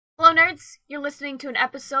nerds! You're listening to an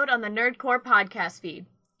episode on the Nerdcore podcast feed.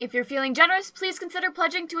 If you're feeling generous, please consider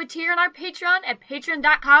pledging to a tier on our Patreon at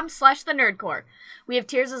patreon.com/thenerdcore. We have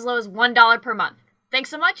tiers as low as $1 per month. Thanks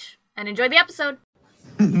so much, and enjoy the episode.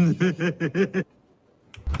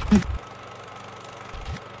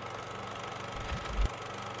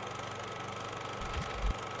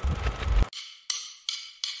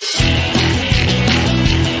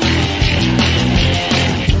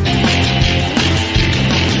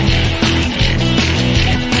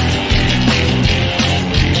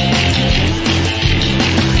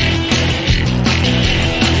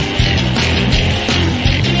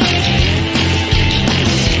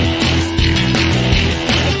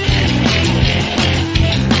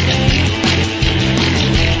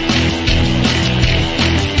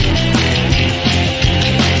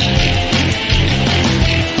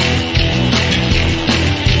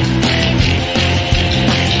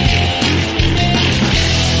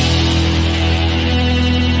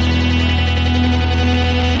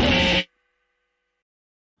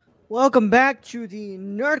 Welcome back to the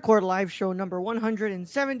Nerdcore live show number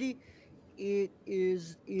 170. It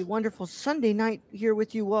is a wonderful Sunday night here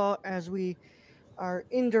with you all as we are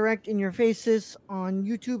indirect in your faces on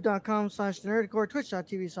youtube.com/nerdcore,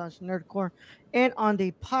 twitch.tv/nerdcore, and on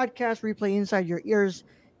the podcast replay inside your ears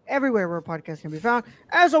everywhere where podcasts can be found.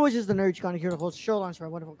 As always, is the Nerd You're going to hear the host show, alongside my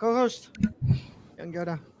wonderful co-host, Young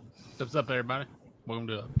Yoda. What's up, everybody? Welcome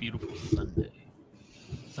to a beautiful Sunday.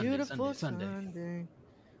 Beautiful Sunday.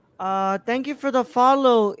 Thank you for the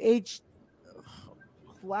follow, H.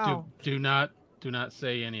 Wow. Do not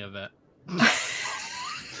say any of that.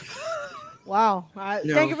 Wow. No.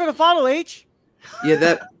 Thank you for the follow, H. Yeah,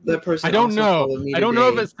 that person. I don't also know. followed me I don't know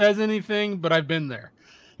if today. it says anything, but I've been there.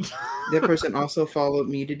 That person also followed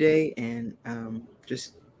me today, and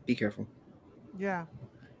just be careful. Yeah.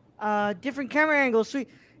 Different camera angles. Sweet.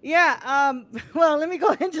 Yeah. Well, let me go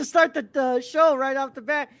ahead and just start the show right off the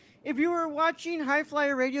bat. If you were watching High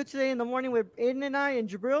Flyer Radio today in the morning with Aiden and I and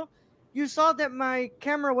Jabril, you saw that my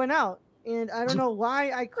camera went out, and I don't know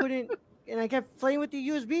why I couldn't, and I kept playing with the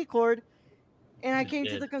USB cord, and I came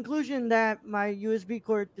to the conclusion that my USB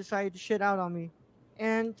cord decided to shit out on me,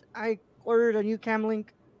 and I ordered a new cam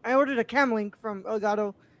link. I ordered a cam link from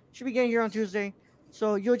Elgato. Should be getting here on Tuesday,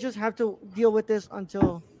 so you'll just have to deal with this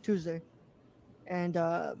until Tuesday. And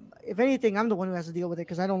if anything, I'm the one who has to deal with it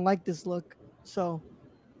because I don't like this look. So.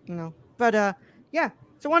 But yeah,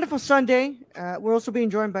 it's a wonderful Sunday. We're also being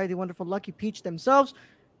joined by the wonderful Lucky Peach themselves.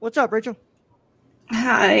 What's up, Rachel?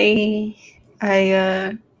 Hi.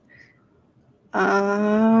 Yeah,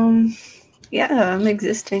 I'm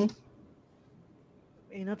existing.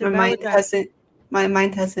 Ain't nothing bad with that. My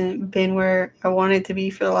mind hasn't been where I wanted to be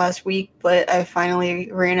for the last week, but I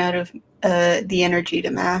finally ran out of the energy to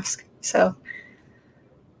mask. So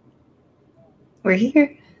we're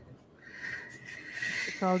here.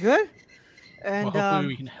 All good. And well, hopefully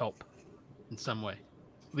we can help in some way.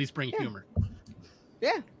 At least bring humor.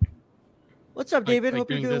 Yeah. What's up, David?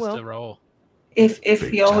 Hope you're doing well.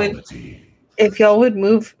 If y'all would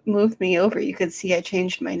move me over, you could see I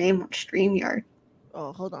changed my name on StreamYard.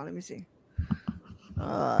 Oh, hold on, let me see.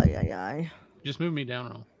 Yeah. Just move me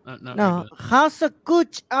down. No, House of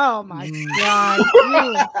Cooch. Oh my God.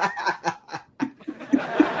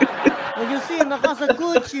 You see, in the House of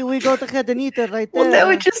Gucci, we go to Hedanita right there. Well,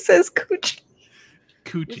 now it just says Coochie.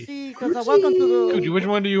 Coochie. You see, because welcome to the... Coochie. Which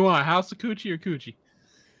one do you want? House of Coochie or Coochie?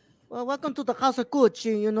 Well, welcome to the House of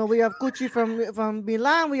Gucci. You know, we have Gucci from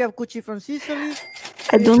Milan. We have Gucci from Sicily.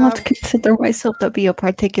 I do not consider myself to be a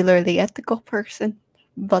particularly ethical person,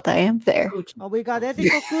 but I am there. We got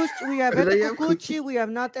ethical Gucci. We have ethical Gucci. We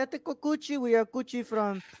have not ethical Gucci. We have Gucci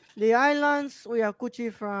from the islands. We have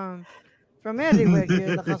Gucci from everywhere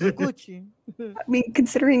here, the House of Gucci. I mean,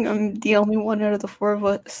 considering I'm the only one out of the four of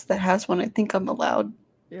us that has one, I think I'm allowed.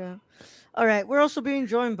 Yeah. All right. We're also being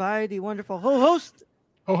joined by the wonderful ho-host.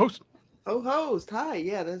 Ho-host. Ho-host. Hi.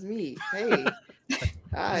 Yeah, that's me. Hey.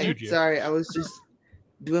 Hi. Sorry, I was just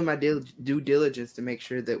doing my due diligence to make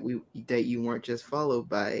sure that you weren't just followed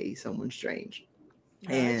by someone strange.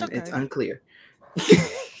 And it's unclear.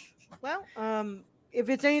 Well, if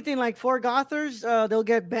it's anything like four Gothers, they'll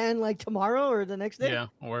get banned like tomorrow or the next day. Yeah,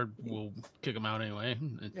 or we'll kick them out anyway.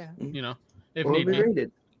 Yeah. If or need be. rated.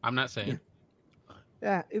 I'm not saying.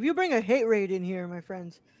 Yeah, if you bring a hate raid in here, my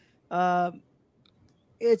friends,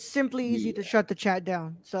 it's simply easy to shut the chat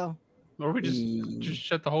down. So. Or we just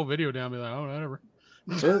shut the whole video down and be like, oh, whatever.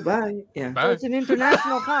 So bye. Yeah. Bye. So it's an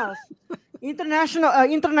international house.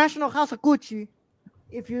 International house of Gucci.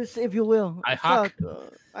 If you will. I hawk.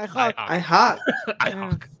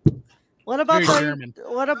 What about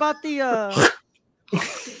the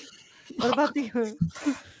What about the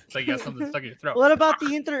It's like you got something stuck in your throat. what about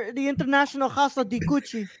the international house of the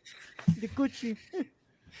Gucci,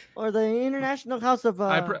 or the international house of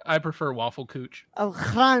I prefer waffle cooch. of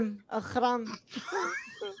Khram, Khram.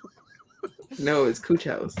 No, it's Cooch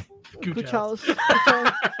House. Cooch house. Cooch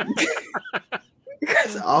house.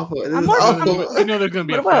 That's awful. This I'm is more- awful. You know there's gonna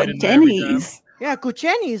be What a fight about in there every time. Denny's? Yeah,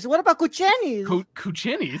 Cucciani's. What about Cucciani's?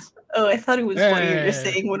 Cuccinis? Oh, I thought it was funnier Hey. just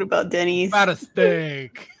saying, what about Denny's? About a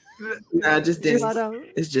steak. Nah, just Denny's. But,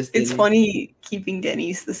 It's just It's Denny's. funny keeping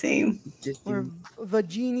Denny's the same. Just or Denny's.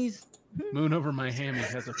 Vaginis. Moon over my hammy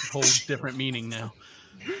has a whole different meaning now.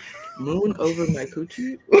 Moon over my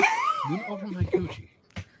coochie. Moon over my coochie.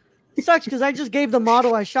 It sucks because I just gave the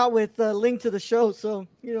model I shot with a link to the show. So,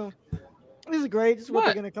 this is great. This is what they're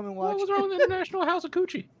What? going to come and What watch. was wrong with the International House of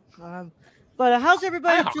Coochie? But how's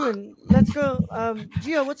everybody Hi-ha. doing? Let's go.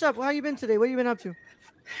 Gio, what's up? How you been today? What have you been up to?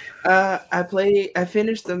 I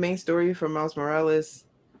finished the main story for Miles Morales.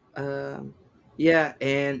 Yeah,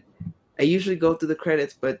 and I usually go through the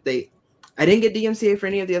credits, but I didn't get DMCA for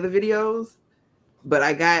any of the other videos, but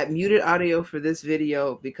I got muted audio for this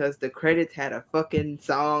video because the credits had a fucking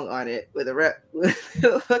song on it with a rap, with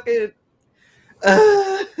a fucking.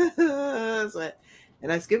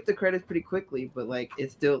 And I skipped the credits pretty quickly, but like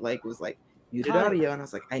it still was muted Got it. audio, and I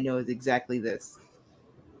was like, I know it's exactly this.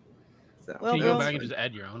 So Well, Can you go well- back and just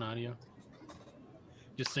add your own audio?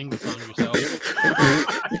 Just sing the song yourself.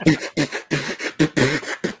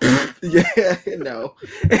 yeah, no.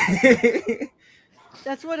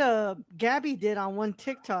 That's what Gabby did on one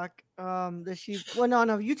TikTok. That she went on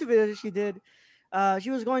a YouTube video that she did. She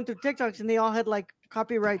was going through TikToks and they all had like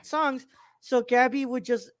copyright songs. So Gabby would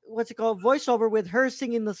just voiceover with her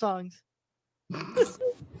singing the songs.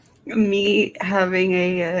 Me having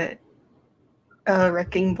a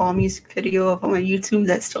Wrecking Ball music video up on my YouTube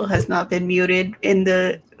that still has not been muted in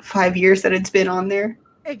the 5 years that it's been on there.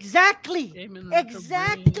 Exactly.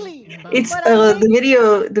 Exactly. It's But I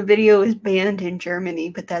the video is banned in Germany,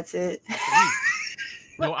 but that's it.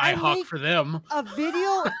 No But I IHOP make for them. a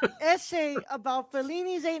video essay about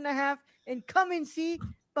Fellini's 8.5 and come and see,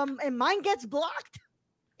 and mine gets blocked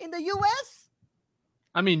in the U.S.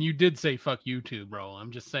 I mean, you did say fuck YouTube, bro.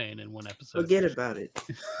 I'm just saying in one episode. Forget about it.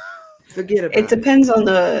 Forget about It depends on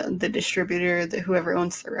the distributor, whoever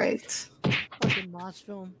owns the rights. Fucking Moss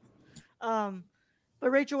film. But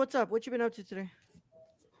Rachel, what's up? What you been up to today?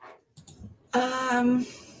 I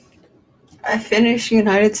finished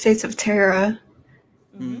United States of Terra,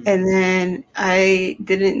 Mhm. and then I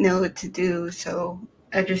didn't know what to do, so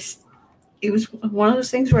it was one of those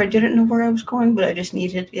things where I didn't know where I was going, but I just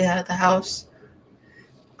needed to get out of the house.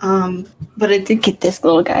 But I did get this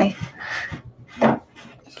little guy.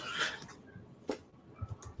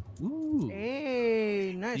 Ooh.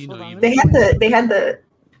 Hey, nice. You know Hold on. you- let me They had the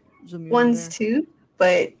zoom you in ones there. too,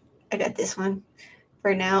 but I got this one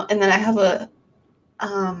for now. And then I have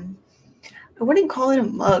I wouldn't call it a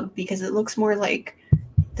mug because it looks more like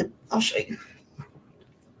I'll show you.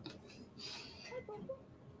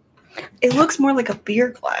 It looks more like a beer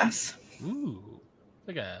glass. Ooh. It's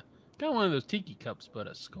like got one of those tiki cups, but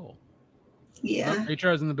a skull. Yeah. Oh,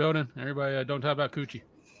 HR's in the building. Everybody, don't talk about coochie.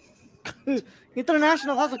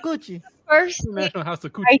 International House of Gucci. First National House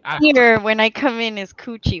of Coochie. right Ah, here when I come in is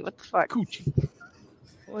coochie. What the fuck? Coochie.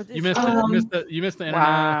 What You is- missed it. You missed the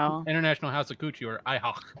Wow. International House of Coochie, or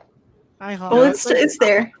IHOC. I hope. Well, it's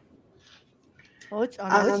there. Oh, it's,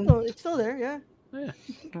 I know, it's still there. Yeah.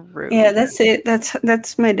 Rude. Yeah, that's it.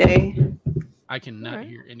 That's my day. I cannot Alright.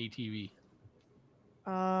 hear any TV.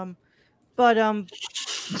 But A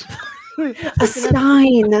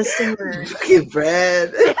sign. That's the word. Fucking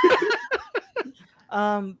Brad.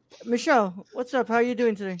 Michelle, what's up? How are you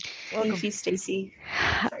doing today? Welcome. Thank you, Stacy.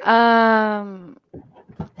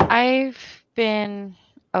 I've been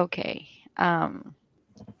okay. I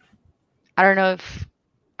don't know if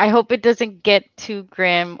I hope it doesn't get too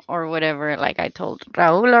grim or whatever. Like I told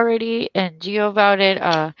Raul already and Gio about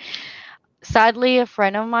it. Sadly, a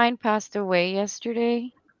friend of mine passed away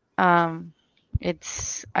yesterday. I've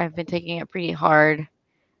been taking it pretty hard.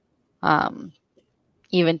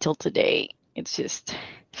 Even till today, it's just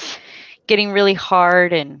getting really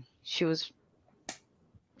hard. And she was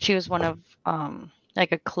one of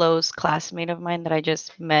like a close classmate of mine that I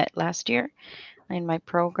just met last year in my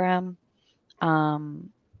program.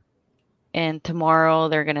 And tomorrow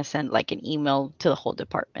they're gonna send like an email to the whole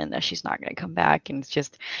department that she's not gonna come back, and it's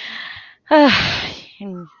just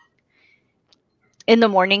in the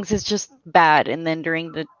mornings it's just bad, and then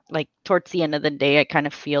during the towards the end of the day I kind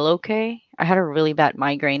of feel okay. I had a really bad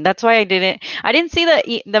migraine. That's why I didn't see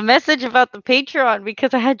the message about the Patreon,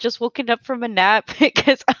 because I had just woken up from a nap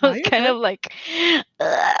because I was kind of like,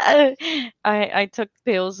 I took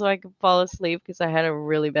pills so I could fall asleep because I had a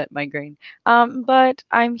really bad migraine. But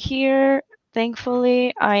I'm here.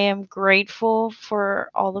 Thankfully, I am grateful for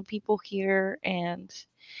all the people here, and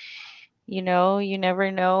you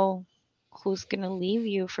never know who's gonna leave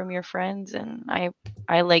you from your friends, and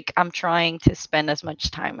I'm trying to spend as much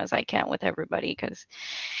time as I can with everybody, because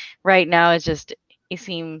right now it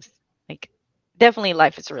seems like definitely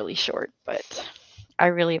life is really short, but I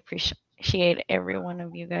really appreciate every one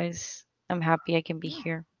of you guys. I'm happy I can be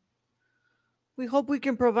here. We hope we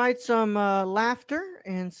can provide some laughter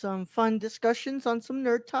and some fun discussions on some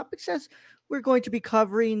nerd topics, as we're going to be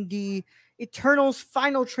covering the Eternals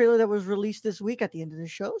final trailer that was released this week at the end of the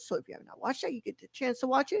show. So if you have not watched that, you get the chance to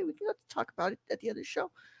watch it. We can talk about it at the end of the show.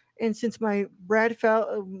 And since my Brad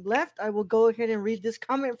left, I will go ahead and read this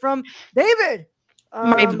comment from David.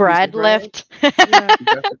 My Brad left.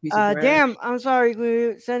 Damn, I'm sorry.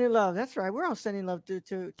 We're sending love. That's right. We're all sending love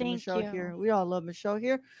to Michelle here. We all love Michelle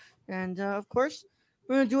here. And of course,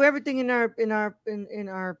 we're gonna do everything in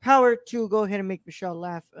our power to go ahead and make Michelle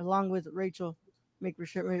laugh, along with Rachel, make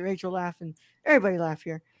Rachel laugh and everybody laugh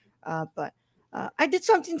here. But I did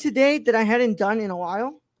something today that I hadn't done in a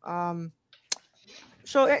while.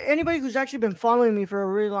 So anybody who's actually been following me for a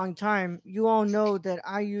really long time, you all know that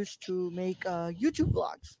I used to make YouTube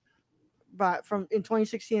vlogs, but in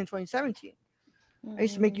 2016 and 2017. I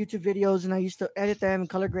used to make YouTube videos, and I used to edit them and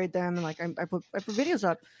color grade them, and I put videos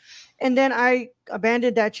up. And then I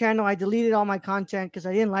abandoned that channel. I deleted all my content because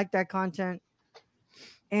I didn't like that content.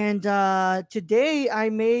 And today I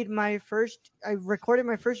recorded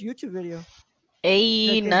my first YouTube video.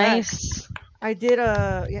 Hey, nice. I did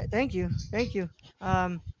thank you.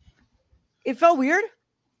 It felt weird,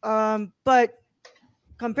 but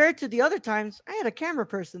compared to the other times, I had a camera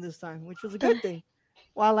person this time, which was a good thing.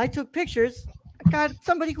 While I took pictures, I got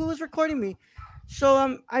somebody who was recording me.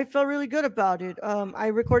 So I felt really good about it. I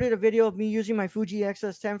recorded a video of me using my Fuji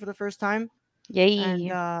X-S10 for the first time. Yay.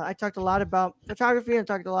 And I talked a lot about photography, and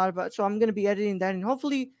so I'm going to be editing that, and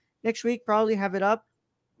hopefully next week probably have it up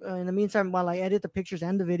in the meantime while I edit the pictures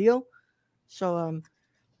and the video. So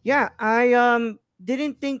yeah, I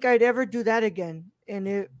didn't think I'd ever do that again,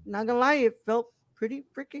 and not gonna lie, it felt pretty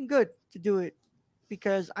freaking good to do it,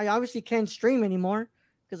 because I obviously can't stream anymore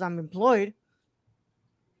because I'm employed,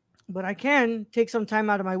 but I can take some time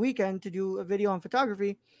out of my weekend to do a video on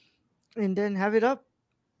photography and then have it up.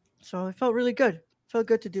 So it felt really good. It felt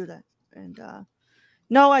good to do that. And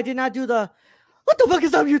no, I did not do the "what the fuck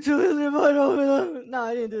is up, YouTube?" No,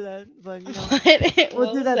 I didn't do that. But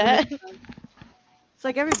we'll do that. It's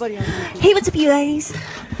like everybody on YouTube. Hey, what's up, you guys?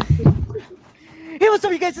 Hey, what's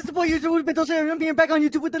up, you guys? It's the boy YouTube. I'm being back on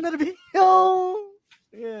YouTube with another video.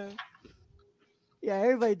 Yeah,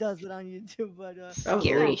 everybody does it on YouTube, but that was a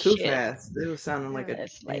little too fast. It was sounding like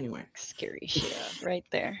anyway. Scary shit right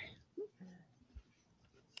there.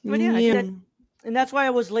 But yeah, and that's why I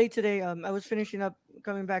was late today. I was finishing up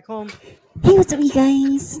coming back home. Hey, what's up, you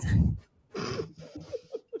guys?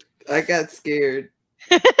 I got scared.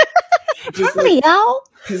 Howdy, y'all.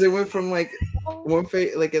 Because it went from one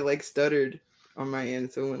face, it stuttered on my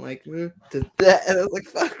end, so it went to that, and I was like,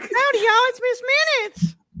 "Fuck!" Howdy, y'all! It's Miss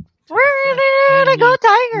Minutes. Where did go,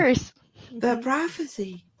 Tigers? The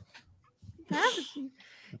prophecy.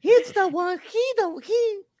 He's the one.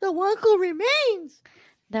 The one who remains.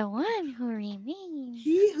 The one who remains.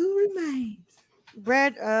 He who remains.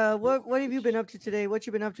 Brad, what have you been up to today? What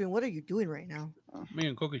you been up to, and what are you doing right now? Me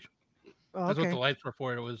and cookies. Oh, That's what the lights were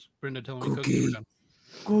for. It was Brenda telling me Cookie.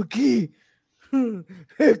 cookies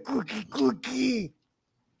were done. Cookie.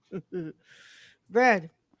 Brad,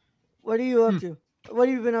 what are you up to? What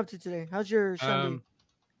have you been up to today? How's your Sunday?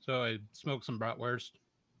 So I smoked some bratwurst,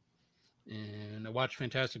 and I watched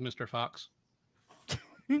Fantastic Mr. Fox.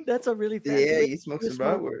 That's a really fast. Yeah, you smoked some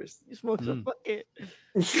bratwurst. You smoked some fucking.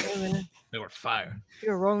 They were fire.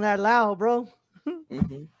 You're rolling that loud, bro.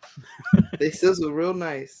 Mm-hmm. They sizzle real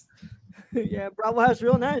nice. Yeah, bratwurst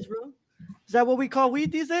real nice, bro. Is that what we call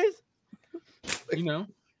weed these days? You know,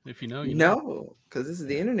 if you know, you know, because this is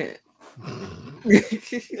the internet.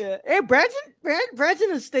 Yeah. Hey, Brad's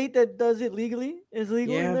in a state that does it legally. It's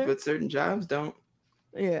legal. Yeah, but certain jobs don't.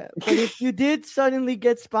 Yeah, but if you did suddenly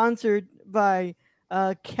get sponsored by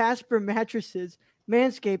Casper mattresses,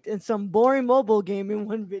 Manscaped, and some boring mobile game in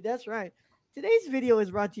one video, that's right. Today's video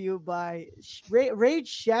is brought to you by Raid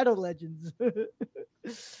Shadow Legends.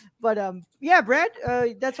 But yeah, Brad,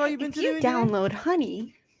 that's all you've been doing. If you download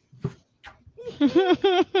Honey.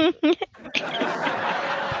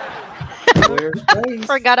 Where's Bryce?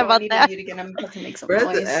 Forgot Oh, I about need to that. mute again. I'm about to make some Brad's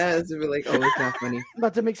noise. ass would be like, oh, it's not funny.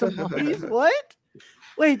 About to make some mollies? What?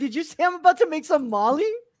 Wait, did you say I'm about to make some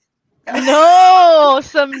molly? No,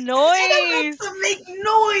 some I'm noise. about to make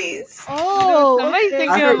noise. Oh, Somebody's okay.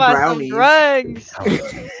 thinking heard about brownies. some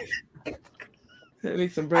drugs.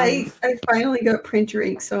 Make some I brownies. finally got printer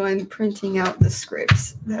ink, so I'm printing out the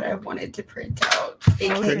scripts that I wanted to print out,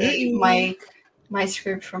 aka Okay. my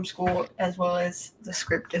script from school as well as the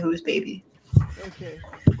script to Who's Baby. Okay.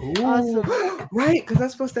 Ooh. Awesome. Right, because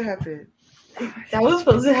that's supposed to happen. That was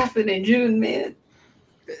supposed to happen in June, man.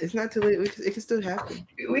 It's not too late. It can still happen.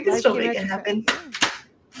 We can Life still can make it actually happen.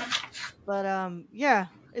 But yeah,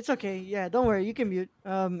 it's okay. Yeah, don't worry, you can mute.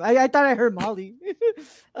 I thought I heard Molly.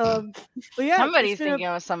 But yeah, Somebody's it's been a- thinking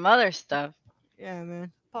of some other stuff. Yeah,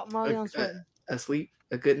 man. Pop Molly on sweating. A sleep,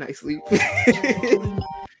 a good night's sleep.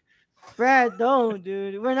 Brad, don't,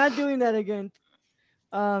 dude. We're not doing that again.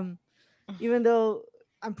 Even though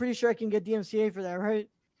I'm pretty sure I can get DMCA for that, right?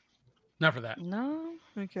 Not for that. No.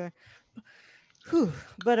 Okay. Whew.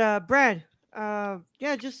 But Brad,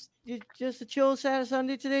 yeah, just a chill Saturday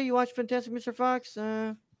Sunday today. You watch Fantastic Mr. Fox.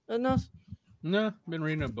 Nothing else? No, been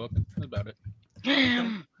reading a book. That's about it.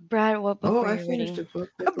 Brad, what book Oh, were I you finished reading? the book.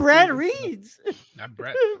 That book Brad was good. reads. Not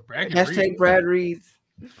Brad. Brad can Hashtag read. Brad reads.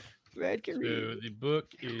 Brad can So read. the book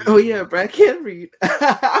is. Oh yeah, Brad can read. Like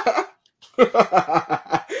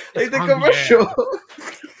the on the commercial.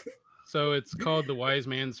 So it's called The Wise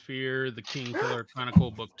Man's Fear, The King Killer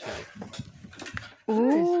Chronicle, Book 2.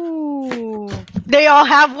 Ooh. They all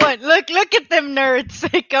have one. Look at them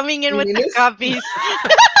nerds coming in with the Eunice? copies.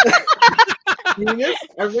 Eunice,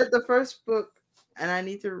 I read the first book, and I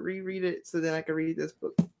need to reread it so then I can read this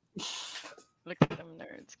book. Look at them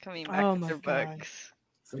nerds coming back Oh with my their God. books.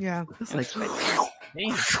 Yeah. It's like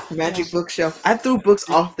Damn. magic bookshelf. I threw books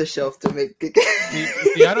off the shelf to make it.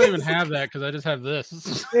 See, I don't even have that because I just have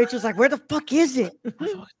this. Rachel's like, where the fuck is it? My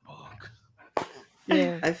fucking book.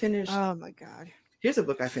 Yeah. I finished. Oh my God. Here's a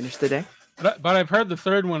book I finished today. But I've heard the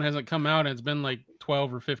third one hasn't come out, and it's been like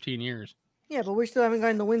 12 or 15 years. Yeah, but we still haven't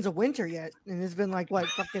gotten the Winds of Winter yet, and it's been like what,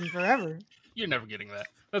 fucking forever. You're never getting that.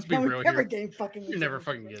 Let's be No, real we're never here. getting fucking. You're Winds of never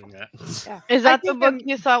Winter. fucking getting that. Yeah. Is I that the think book I'm-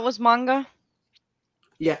 you thought was manga?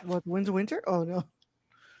 Yeah. What, Winds of Winter? Oh no.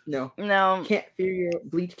 No. No. Can't fear your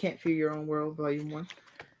Bleach. Can't fear your own world. Volume 1.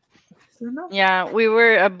 So no. Yeah, we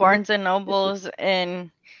were at Barnes and Nobles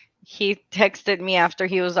and he texted me after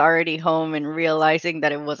he was already home and realizing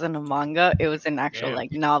that it wasn't a manga, it was an actual Damn.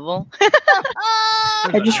 like novel.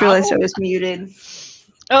 I just realized I was muted.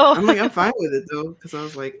 Oh, I'm like, I'm fine with it though, because I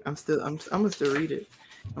was like, I'm gonna still read it.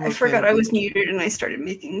 I'm I a forgot fan I of was Bleach. muted and I started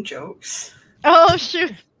making jokes. oh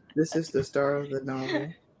shoot. This is the star of the novel.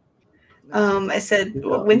 I said,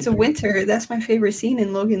 well, Winds of Winter, that's my favorite scene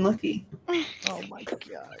in Logan Lucky. Oh my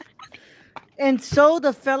God. And so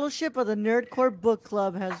the Fellowship of the Nerdcore Book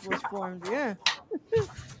Club was formed. Yeah.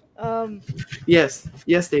 Yes,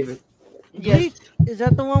 David. Bleach, is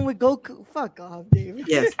that the one with Goku? Fuck off, David.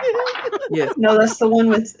 Yes, yes. No, that's the one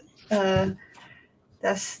with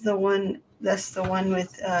that's the one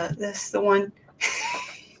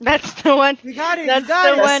That's the one. You got it. That's You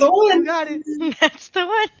got the it. That's the one. You got it. That's the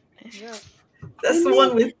one. Yeah. That's the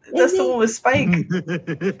one with Spike.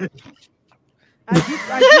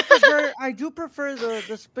 I do prefer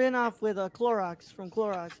the spin-off with Clorox from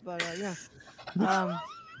Clorox, but yeah.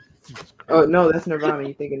 Oh no, that's Nirvana.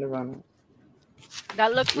 You thinking Nirvana?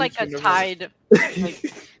 That looks like a Which one? Tide.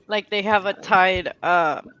 Like they have a Tide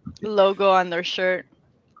logo on their shirt.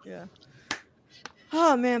 Yeah.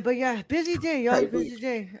 Oh man, but yeah, busy day, y'all. Tight Busy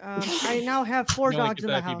day. I now have 4 You only dogs get in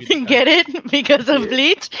the that house. if you Get it? Because of Yeah.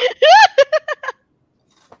 Bleach?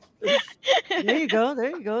 There you go.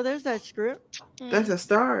 There you go. There's that script. That's a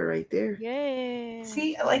star right there. Yay.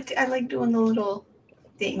 See, I like doing the little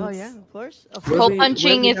things. Oh yeah, of course. Of Hole course. Webby-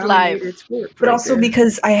 punching Webby is live. nominated script But right also there.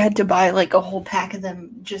 because I had to buy like a whole pack of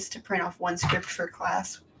them just to print off one script for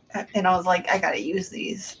class, and I was like, I gotta use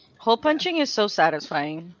these. Hole punching is so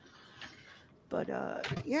satisfying. But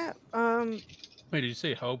yeah. Wait, did you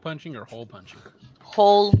say hoe punching or hole punching?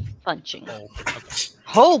 Hole punching. Hole. Okay.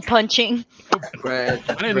 Hole punching. Brad,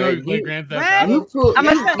 I didn't know you played Grand Theft Brad, Auto. you pull, I'm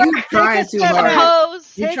you trying too step hard. back.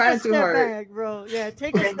 Hose. You're Take trying a too step hard. back, bro. Yeah,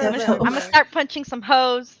 take a Okay, step I'm back. gonna- I'm gonna start punching some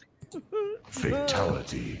hoes.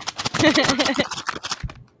 Fatality.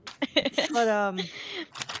 But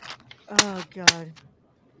oh god,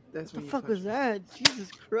 That's the when you fuck punch was that?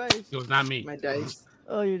 Jesus Christ. It was not me. my dice.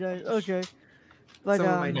 Oh, you died. Okay. But Some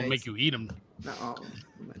of my I'm gonna dice. make you eat them. Not all.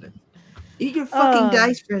 My dice. Eat your fucking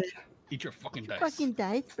dice, Brad. Eat your fucking dice. fucking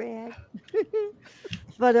dice, Brad.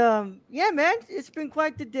 But yeah, man, it's been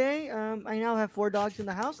quite the day. I now have 4 dogs in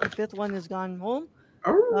the house. The 5th one has gone home.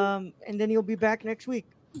 Oh. And then he'll be back next week,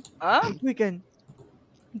 Oh, next weekend,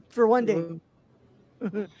 for 1 day.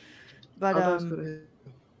 But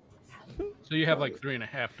So you have like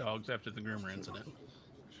 3.5 dogs after the groomer incident.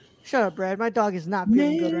 shut up, Brad. My dog is not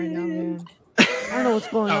feeling good right now, man. I don't know what's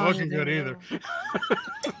going on. Not looking with good him, either.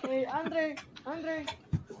 bro. Hey, Andre.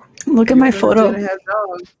 Look at my Two photo. and a half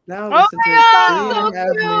dogs. Now oh listen to my us.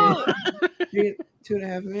 god, 3.5 minutes.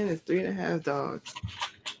 2.5 minutes. 3.5 dogs.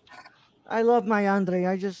 I love my Andre.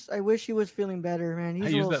 I wish he was feeling better, man. He's I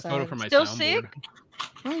a use little that sad. photo for my Still soundboard. sick?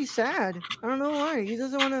 No, he's sad. I don't know why. He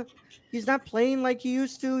doesn't want to. He's not playing like he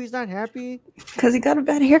used to. He's not happy. Because he got a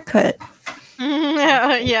bad haircut.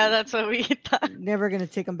 Yeah, that's what we thought. Never gonna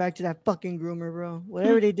take him back to that fucking groomer, bro.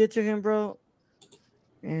 Whatever they did to him, bro.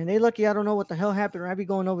 And they lucky I don't know what the hell happened. Or I'd be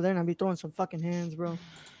going over there and I'd be throwing some fucking hands, bro.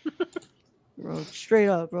 Bro, straight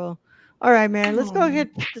up, bro. All right, man. Let's go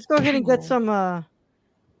ahead. Let's go ahead and get some. You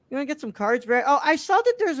want to get some cards, Brad? Oh, I saw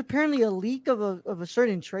that there's apparently a leak of a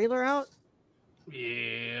certain trailer out.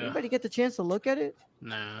 Yeah. Anybody get the chance to look at it?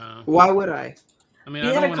 No. Why would I? I mean, We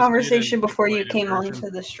I had don't a wanna see it conversation in before you upgraded came version. onto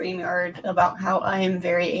the StreamYard about how I am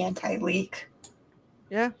very anti-leak.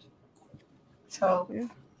 Yeah. So, Yeah.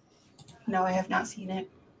 no, I have not seen it.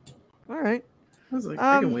 All right. I was like,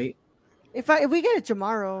 I can Um, wait. If we get it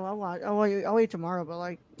tomorrow, I'll wait tomorrow. But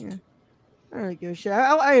like, yeah, I don't really give a shit.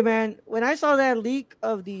 Hey man, when I saw that leak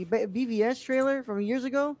of the BVS trailer from years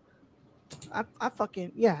ago, I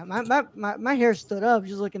fucking my hair stood up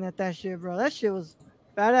just looking at that shit, bro. That shit was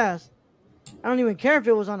badass. I don't even care if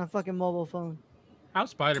it was on a fucking mobile phone. How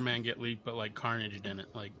Spider-Man get leaked, but like Carnage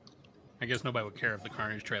didn't? Like, I guess nobody would care if the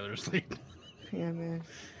Carnage trailer is leaked. Yeah, man.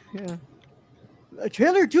 Yeah. A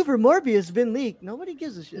trailer 2 for Morbius has been leaked. Nobody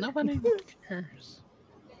gives a shit. Nobody cares.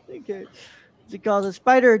 Okay. What's it called? The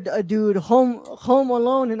Spider Dude Home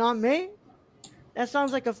Alone in Aunt May? That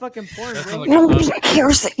sounds like a fucking porn, That bro. sounds like Nobody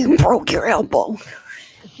cares that you broke your elbow.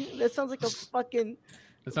 That sounds like a fucking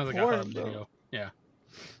That sounds like porn, a hub bro. video. Yeah,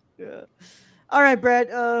 Yeah. All right, Brad.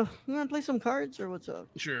 You want to play some cards or what's up?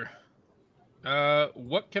 sure.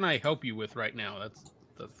 What can I help you with right now? That's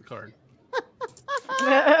the card.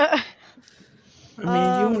 I mean,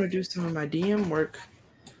 if you want to do some of my DM work,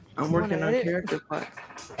 I'm You wanna working on edit? character plot.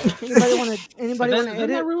 Anybody want to? But Anybody want to then that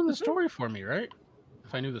edit? ruin the story for me, right?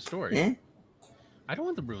 If I knew the story, Yeah. I don't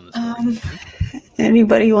want to ruin the story.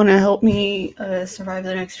 Anybody want to help me survive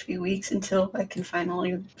the next few weeks until I can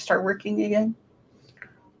finally start working again?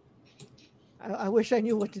 I wish I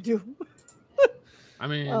knew what to do. I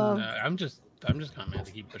mean, Um, I'm just kind of mad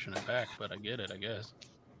to keep pushing it back, but I get it, I guess.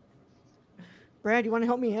 Brad, you want to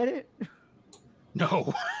help me edit?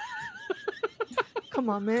 No, Come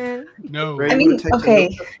on, man. no. Ray, I you mean, wanna type some okay.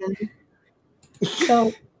 notes up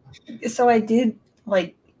for me? So I did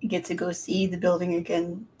like get to go see the building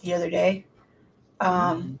again the other day.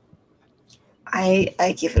 I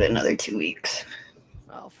give it another 2 weeks.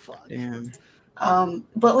 Oh fuck. Damn.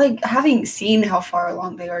 But like having seen how far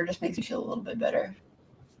along they are just makes me feel a little bit better.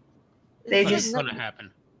 They What's just- gonna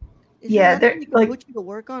happen? Yeah, they're, like- put you to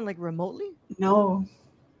work on like remotely. No.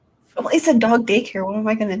 Well, it's a dog daycare. What am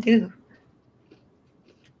I gonna do?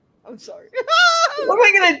 I'm sorry. What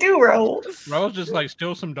am I gonna do, Raul? Raul's just like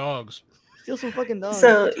steal some dogs. Steal some fucking dogs.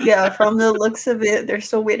 So yeah, from the looks of it, they're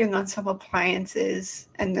still waiting on some appliances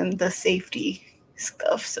and then the safety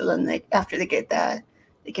stuff. So then after they get that,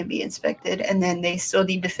 they can be inspected, and then they still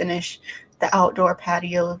need to finish the outdoor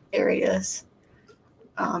patio areas.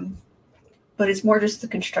 But it's more just the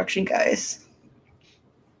construction guys.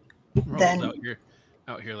 Raul's Then-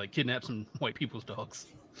 out here like kidnap some white people's dogs.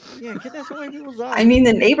 yeah, get that some people's dogs. I mean,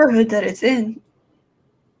 the neighborhood that it's in.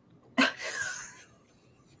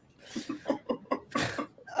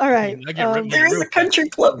 All right. I get ripped There is a country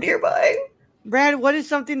club nearby. Brad, what is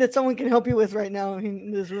something that someone can help you with right now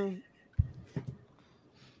in this room?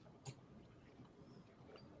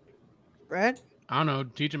 Brad? I don't know,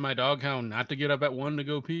 teaching my dog how not to get up at 1 to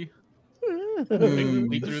go pee.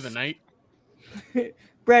 Lead through the night.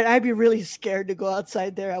 Brad, I'd be really scared to go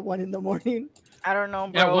outside there at 1 a.m. I don't know,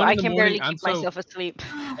 Yeah, bro. 1 I in the can morning, barely I'm keep so- myself asleep.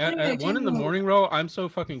 At 1 in the morning, Ro, I'm so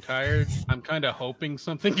fucking tired. I'm kind of hoping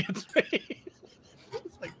something gets me.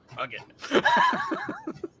 It's like, fuck it.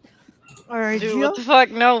 All right, Dude, Gio? what the fuck?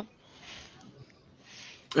 No.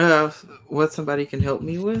 What somebody can help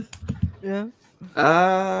me with? Yeah.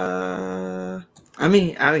 I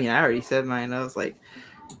mean, I already said mine. I was like,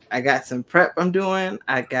 I got some prep I'm doing.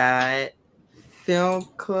 I got film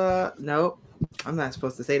club. Nope, I'm not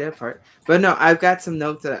supposed to say that part. But no, I've got some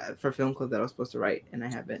notes for film club that I was supposed to write, and I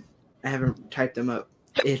haven't typed them up.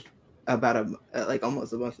 about like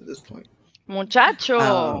almost a month at this point.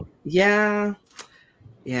 Muchacho. Yeah.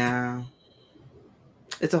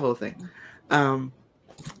 It's a whole thing. We can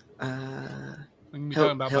be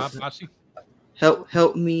talking about Bob Fosse.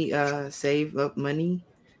 Help me save up money.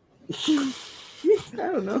 I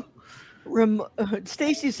don't know.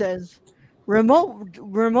 Stacy says, remote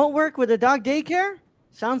work with a dog daycare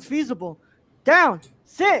sounds feasible. Down,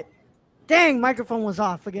 sit. Dang, microphone was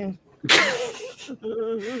off again.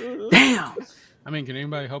 Damn. I mean, can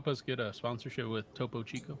anybody help us get a sponsorship with Topo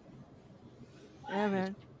Chico? Yeah,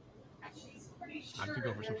 man. I could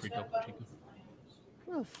go for some free Topo Chico.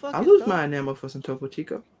 What the fuck I'll is lose that? my enamel for some Topo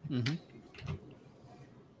Chico. Mm-hmm.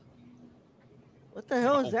 What the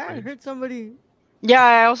hell is that? I heard somebody. Yeah,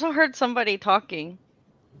 I also heard somebody talking.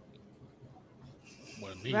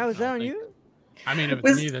 Well, me, Was that on think. you? I mean, if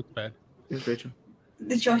it's me, that's bad. It's Rachel.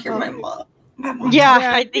 Did y'all hear my mom?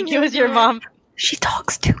 Yeah, I think it was your mom. She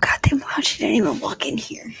talks too goddamn loud. She didn't even walk in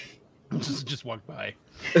here. Just walk by.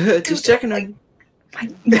 Just checking on.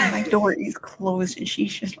 My door is closed and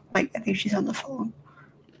she's just like, I think she's on the phone.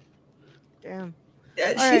 Damn.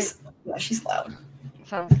 Yeah, she's loud.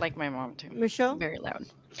 Sounds like my mom too. Michelle? Very loud.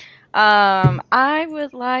 I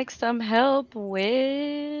would like some help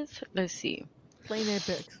with. Let's see. Playing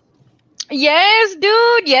Apex. Yes,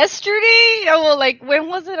 dude. Yesterday. Oh, well, like when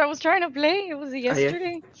was it? I was trying to play. It was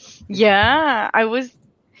yesterday. Yeah, I was.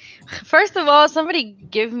 First of all, somebody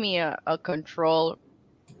give me a control,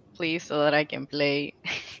 please, so that I can play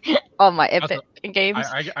all my Epic games.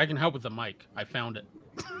 I can help with the mic. I found it.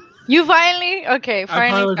 You finally? Okay, I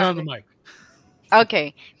finally found the mic.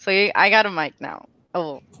 Okay, so I got a mic now.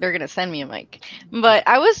 Oh, they're gonna send me a mic. But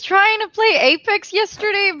I was trying to play Apex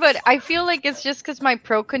yesterday, but I feel like it's just because my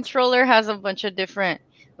Pro controller has a bunch of different,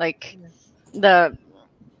 like,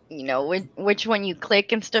 which one you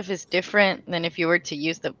click and stuff is different than if you were to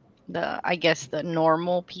use the I guess the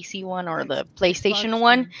normal PC one or the PlayStation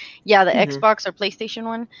one. Yeah, the Xbox or PlayStation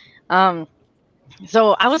one.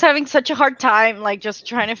 So I was having such a hard time, like, just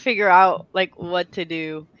trying to figure out like what to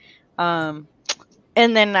do.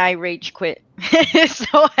 And then I rage quit.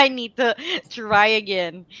 So I need to try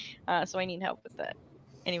again. So I need help with that.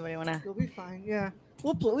 Anybody wanna? You'll be fine. Yeah,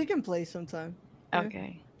 we can play sometime.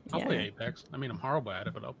 Okay. I'll play Apex. I mean, I'm horrible at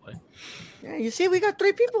it, but I'll play. Yeah, you see, we got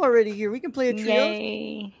 3 people already here. We can play a trio.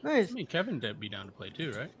 Yay. Nice. I mean, Kevin would be down to play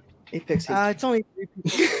too, right? Apex. It's only 3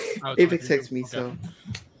 people. Apex hates me, so.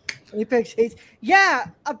 Apex hates. Yeah,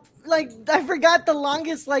 like I forgot the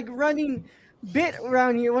longest running bit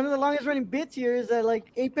around here. One of the longest running bits here is that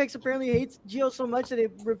like Apex apparently hates Geo so much that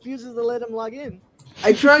it refuses to let him log in.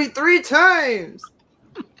 I tried 3 times.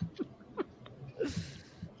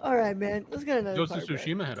 All right, man. Let's get another. Ghost of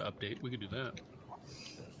Tsushima had an update. We could do that.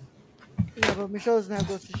 Yeah, but Michelle doesn't have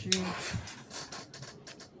Ghost of Tsushima.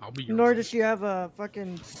 I'll be your Nor does she have a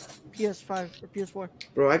fucking PS5 or PS4.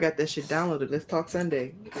 Bro, I got that shit downloaded. Let's talk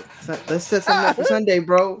Sunday. Let's set something up for Sunday,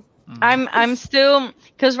 bro. I'm still,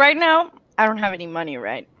 because right now I don't have any money,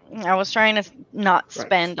 right? I was trying to not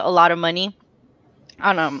spend a lot of money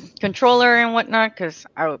on controller and whatnot because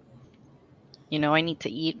I need to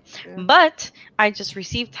eat. Yeah. But I just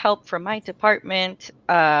received help from my department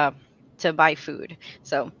to buy food.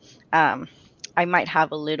 So I might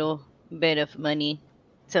have a little bit of money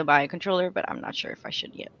to buy a controller, but I'm not sure if I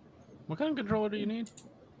should yet. What kind of controller do you need?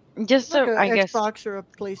 Just like I guess Xbox or a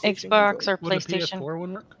PlayStation. Xbox or Would PlayStation. The PS4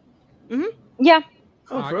 one work? Mm-hmm. Yeah.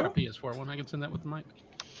 I got a PS4 one. I can send that with the mic.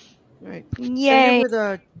 Right. Yay. Send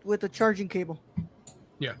it with a charging cable.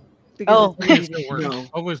 Yeah. Oh. Hopefully it still works. No.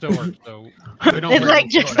 Hopefully it still works. So we don't it's like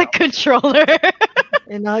just a controller.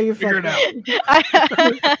 And now you're figure it out.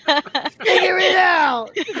 Figure it out.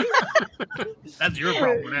 That's your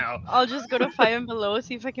problem now. I'll just go to 5 and Below,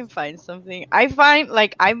 see if I can find something. I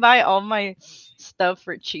buy all my stuff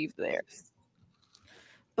for cheap there.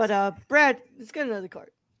 But Brad, let's get another card.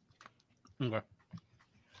 Okay.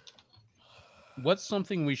 What's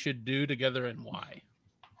something we should do together and why?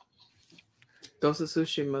 Ghost of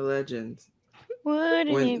Tsushima Legends. Wouldn't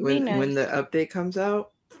it be nice? When the update comes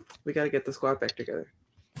out, we gotta get the squad back together.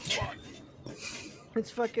 Let's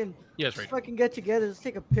fucking right. Fucking get together. Let's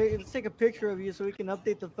take a picture of you so we can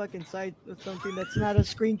update the fucking site with something that's not a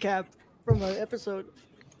screen cap from an episode.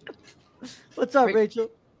 What's up, Rachel?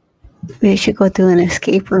 We should go to an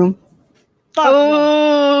escape room. Fuck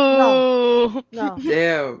no.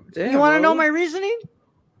 Damn. Damn. You want to know my reasoning?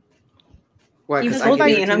 Why? You told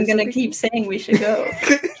me, and I'm gonna keep saying we should go.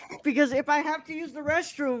 Because if I have to use the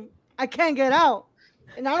restroom, I can't get out,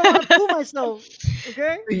 and I don't want to fool myself.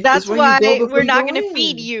 Okay. That's why we're not gonna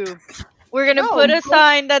feed you. We're gonna No, put a go-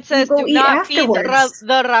 sign that says go "Do eat not feed afterwards."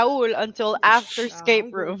 the Raul until after escape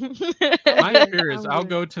I'm room." My good. fear is I'm I'll good.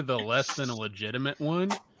 go to the less than a legitimate one,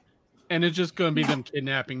 and it's just going to be them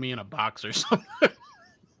kidnapping me in a box or something.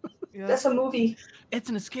 Yeah. That's a movie. It's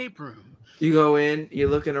an escape room. You go in, you're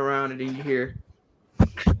looking around, and then you hear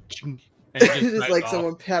And it just just drives like off.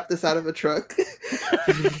 someone tapped this out of a truck.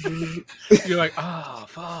 You're like, oh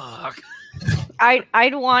fuck.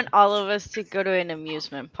 I'd want all of us to go to an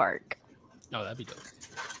amusement park. Oh, that'd be dope.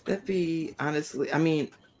 That'd be honestly. I mean,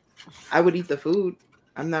 I would eat the food.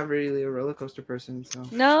 I'm not really a roller coaster person, so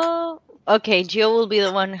No. Okay, Jill will be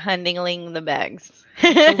the one handling the bags. so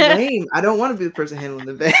lame. I don't want to be the person handling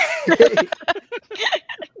the bag.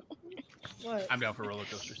 What? I'm down for roller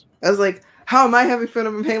coasters. I was like, how am I having fun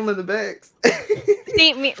if I'm handling the bags?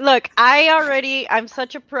 See me, look. I'm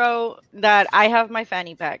such a pro that I have my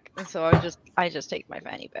fanny pack, and so I just take my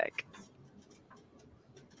fanny pack.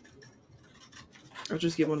 I'll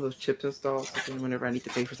just get one of those chips installed. So whenever I need to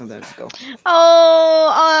pay for something, I just go.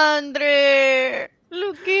 Oh, Andre,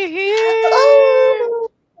 look at him.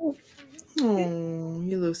 Oh,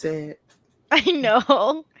 you look sad. I know,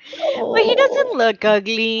 but he doesn't look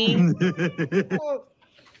ugly.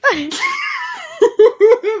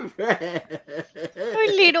 Poor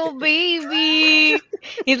little baby.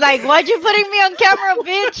 He's like, why'd you putting me on camera,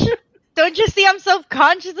 bitch? Don't you see I'm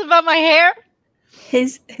self-conscious about my hair?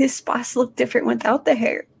 His spots look different without the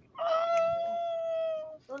hair.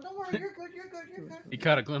 Oh, don't worry, you're good. You're good. He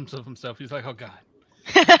caught a glimpse of himself. He's like, oh god.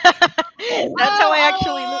 That's how I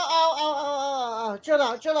actually look. Oh, chill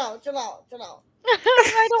out.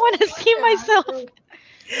 I don't want to see myself.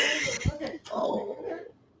 Okay. Oh.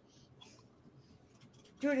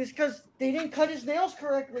 Dude, it's because they didn't cut his nails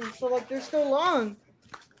correctly, so like they're still long.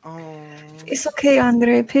 Oh, It's okay,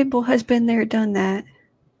 Andre. Pitbull has been there, done that.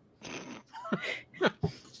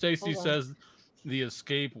 Stacy Hold on. says the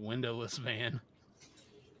escape windowless van.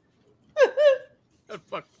 That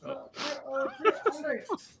fucked up. Andre.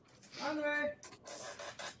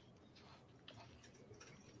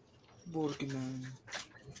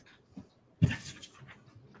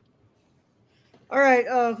 All right,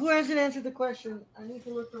 who hasn't answered the question? I need to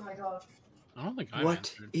look for my dog. I don't think I what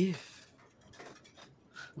answered. if?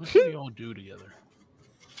 What should we all do together?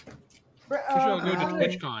 We should all go to Andre.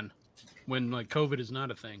 TwitchCon when like COVID is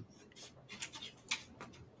not a thing.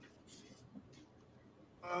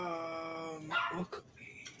 What could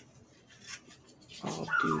we all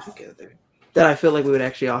do together that I feel like we would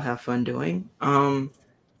actually all have fun doing? We can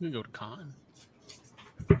go to con.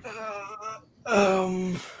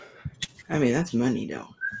 I mean that's money though.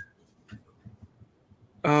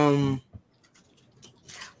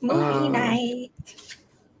 Movie night.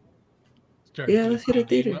 Start Yeah, to let's hit a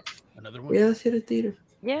game theater. up. Another one. Yeah, let's hit a theater.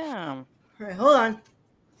 Yeah. All right, hold on.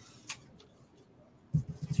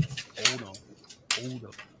 Hold on. Hold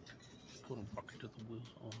up. Put them fucking to the wheels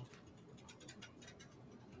off.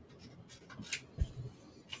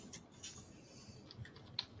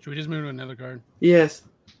 Should we just move to another card? Yes.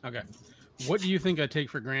 Okay. What do you think I take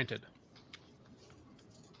for granted?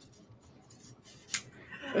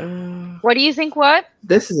 What do you think? What?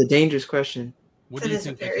 This is a dangerous question. What That do you is a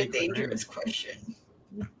think I very take for granted? dangerous question.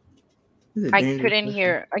 This is a I dangerous couldn't question.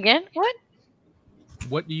 hear again. What?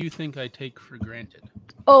 What do you think I take for granted?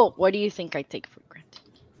 Oh, what do you think I take for granted?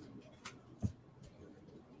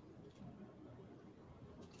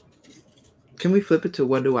 Can we flip it to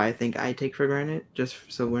what do I think I take for granted, just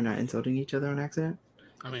so we're not insulting each other on accident?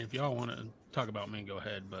 I mean, if y'all want to talk about me, go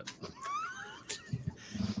ahead, but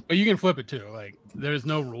but you can flip it too. Like, there's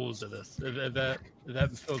no rules to this. If that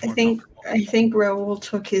feels I more think comfortable. Raul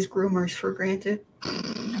took his groomers for granted.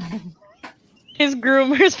 His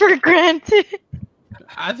groomers for granted.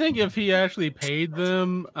 I think if he actually paid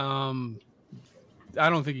them, I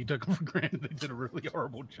don't think he took them for granted. They did a really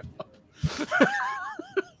horrible job.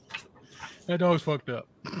 That dog's fucked up.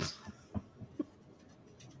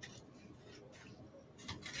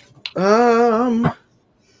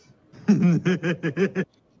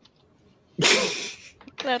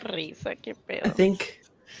 La risa, qué pedo.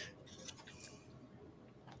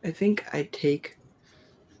 I think I take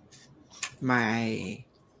my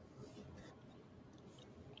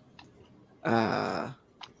I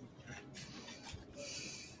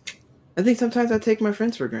think sometimes I take my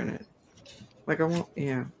friends for granted. Like I won't,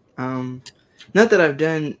 yeah. Not that I've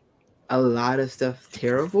done a lot of stuff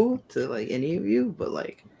terrible to like any of you, but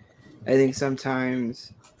like I think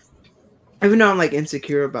sometimes, even though I'm like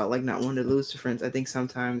insecure about like not wanting to lose to friends, I think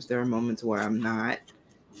sometimes there are moments where I'm not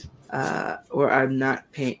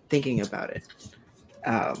thinking about it,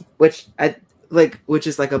 which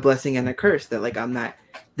is like a blessing and a curse that like I'm not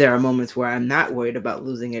there are moments where I'm not worried about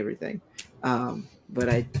losing everything. But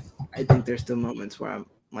I think there's still moments where I'm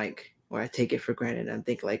like, where I take it for granted and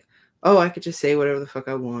think like, oh, I could just say whatever the fuck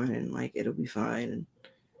I want and like it'll be fine. And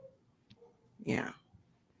yeah.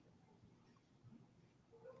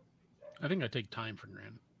 I think I take time for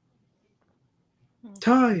granted.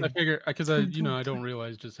 Time. I figure because I don't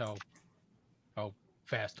realize just how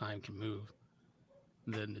fast time can move.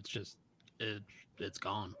 And then it's just it's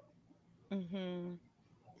gone.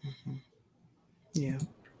 Yeah.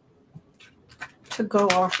 To go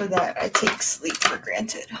off of that, I take sleep for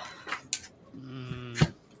granted.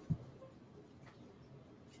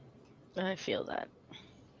 I feel that.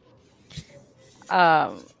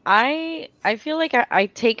 I feel like I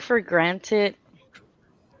take for granted.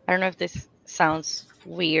 I don't know if this sounds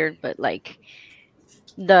weird, but like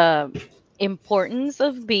the importance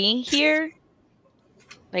of being here,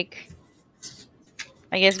 like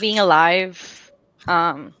I guess being alive,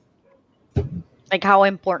 like how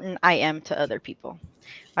important I am to other people.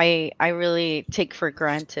 I really take for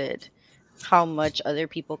granted how much other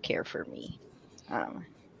people care for me,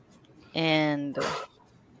 and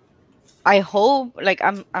I hope, like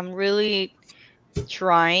I'm really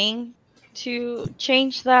trying to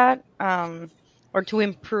change that, or to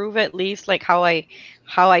improve at least like how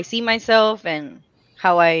I see myself and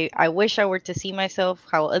how I wish I were to see myself,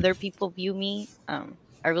 how other people view me.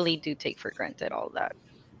 I really do take for granted all that.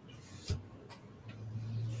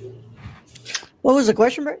 What was the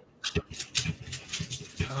question, Brett?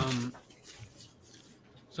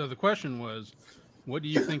 So the question was, what do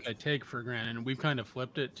you think I take for granted? And we've kind of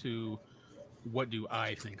flipped it to, what do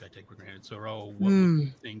I think I take for granted? So, Raul, what would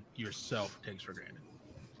you think yourself takes for granted?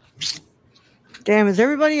 Damn, is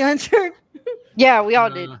everybody answered? Yeah, we all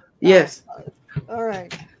did. Yes. All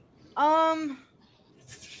right.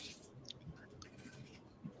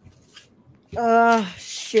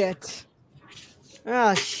 Shit.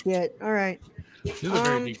 Ah, shit. All right. This is a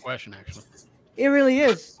very deep question, actually. It really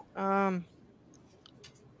is.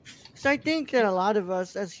 So I think that a lot of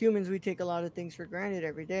us as humans, we take a lot of things for granted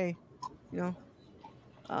every day, you know.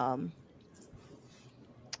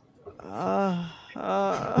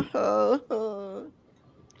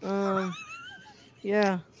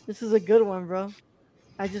 Yeah, this is a good one, bro.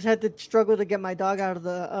 I just had to struggle to get my dog out of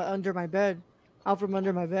the out from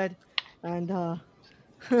under my bed, and I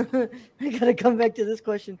gotta come back to this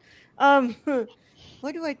question.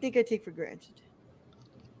 What do I think I take for granted?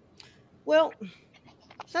 Well,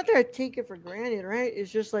 it's not that I take it for granted, right?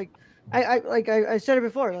 It's just like I said it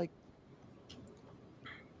before, like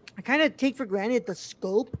I kind of take for granted the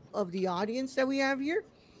scope of the audience that we have here.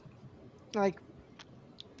 Like,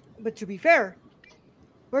 but to be fair,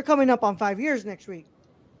 we're coming up on 5 years next week.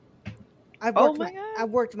 I've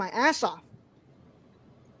worked my ass off.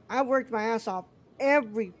 I worked my ass off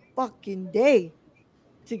every fucking day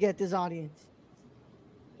to get this audience.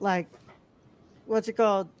 Like, what's it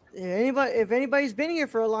called? If anybody's been here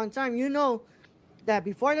for a long time, you know that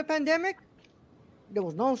before the pandemic, there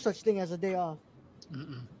was no such thing as a day off.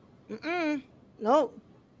 No.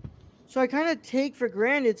 So I kind of take for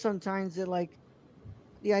granted sometimes that, like,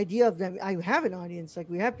 the idea of them. I have an audience. Like,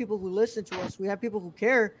 we have people who listen to us. We have people who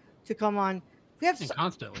care to come on. We have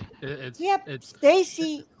constantly. It's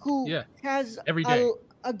Stacy, who has every day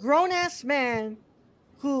a grown ass man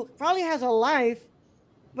who probably has a life,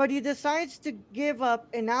 but he decides to give up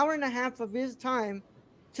an hour and a half of his time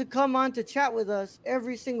to come on to chat with us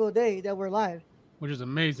every single day that we're live. Which is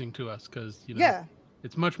amazing to us because,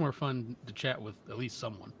 it's much more fun to chat with at least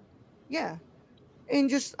someone. Yeah. And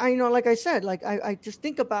just, like I said, like I just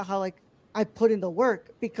think about how, like, I put in the work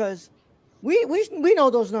because we know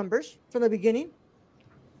those numbers from the beginning.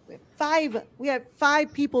 We had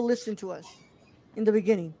 5 people listen to us in the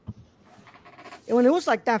beginning. And when it was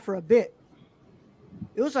like that for a bit,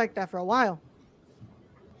 it was like that for a while.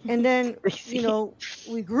 And then,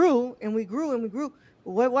 we grew and we grew and we grew.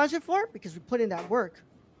 What was it for? Because we put in that work.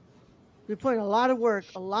 We put in a lot of work,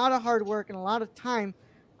 a lot of hard work, and a lot of time.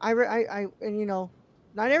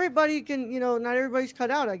 Not everybody can, not everybody's cut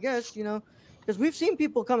out, I guess, because we've seen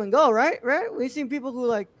people come and go, right? We've seen people who,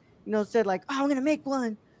 like, said, like, oh, I'm going to make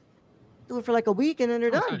one. Do it for like a week and then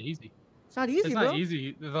they're done. It's not easy. It's not easy, bro. It's not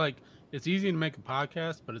easy. Like, it's easy to make a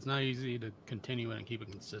podcast, but it's not easy to continue it and keep it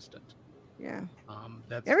consistent. Yeah.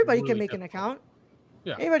 That's everybody really can make an account.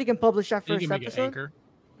 Yeah. Anybody can publish that first episode. Anchor.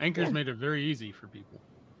 Anchor's made it very easy for people.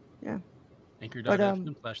 Yeah.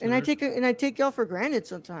 Anchor.fm. And I take y'all for granted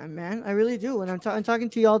sometimes, man. I really do. And I'm talking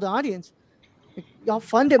to y'all, the audience. Like, y'all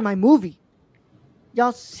funded my movie.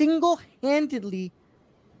 Y'all single-handedly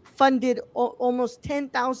funded almost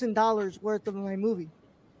 $10,000 worth of my movie.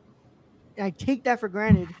 take that for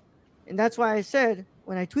granted, and that's why I said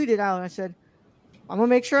when I tweeted out, I said, I'm gonna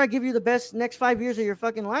make sure I give you the best next 5 years of your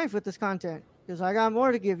fucking life with this content because I got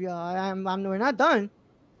more to give you. We're not done.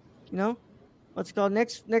 You know, what's it called?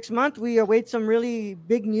 Next month we await some really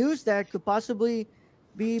big news that could possibly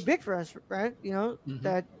be big for us, right? You know,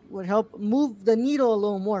 that would help move the needle a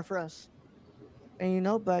little more for us. And you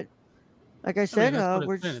know, but like I said,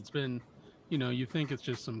 it's been, you know, you think it's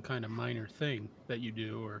just some kind of minor thing that you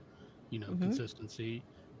do, or, you know, consistency,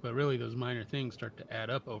 but really those minor things start to add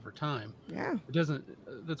up over time. Yeah, it doesn't.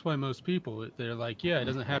 That's why most people, they're like, yeah, it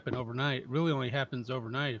doesn't happen overnight. It really only happens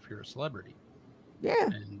overnight if you're a celebrity. Yeah,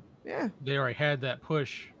 and they already had that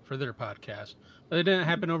push for their podcast, but it didn't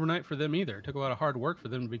happen overnight for them either. It took a lot of hard work for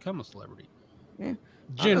them to become a celebrity. Yeah,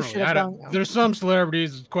 generally, there's some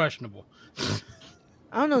celebrities it's questionable.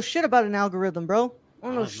 I don't know shit about an algorithm, bro. I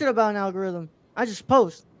don't know shit about an algorithm. I just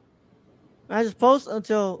post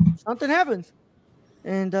until something happens.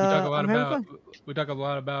 And we talk a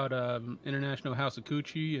lot about International House of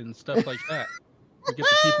Coochie and stuff like that. To get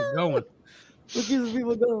the people going. What gets the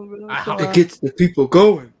people going, bro? It gets the people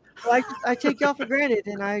going. I take y'all for granted,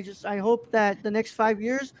 and I hope that the next 5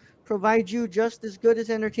 years provide you just as good as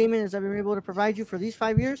entertainment as I've been able to provide you for these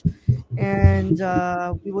 5 years, and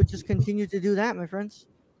we will just continue to do that, my friends.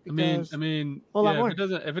 I mean, yeah,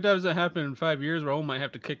 if it doesn't happen in 5 years, Raul might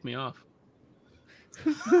have to kick me off.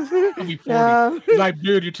 I'll be 40. He's like,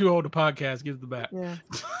 dude, you're too old to podcast. Give the back.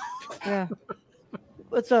 Yeah.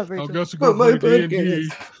 What's up, Rachel? I'll go play D&D.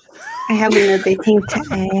 I have another thing to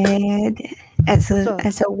add as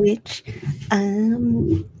a witch.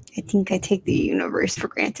 I think I take the universe for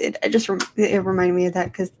granted. It reminded me of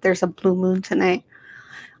that because there's a blue moon tonight.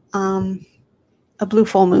 A blue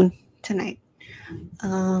full moon tonight.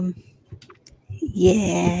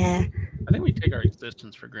 Yeah. I think we take our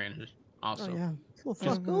existence for granted. Also,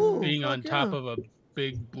 just being on top of a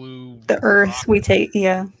big blue the Earth, rock. we take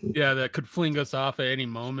that could fling us off at any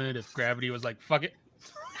moment if gravity was like, fuck it.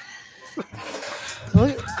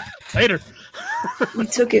 Later. We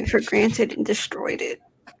took it for granted and destroyed it.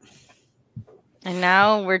 And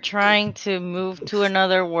now we're trying to move to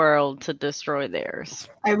another world to destroy theirs.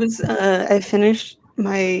 I finished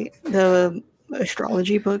the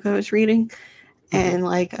astrology book I was reading, and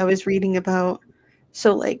like I was reading about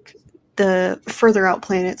the further out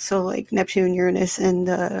planets, so like Neptune, Uranus,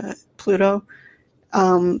 and Pluto,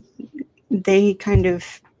 they kind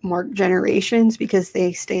of mark generations because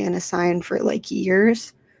they stay in a sign for like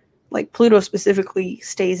years. Like Pluto specifically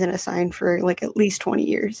stays in a sign for like at least 20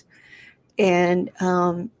 years. And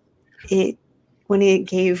when it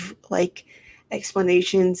gave like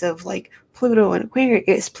explanations of like Pluto in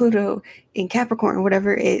Aquarius, Pluto in Capricorn, or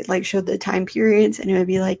whatever, it like showed the time periods, and it would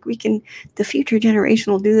be like, the future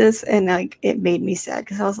generation will do this, and like it made me sad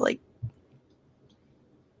because I was like,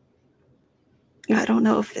 I don't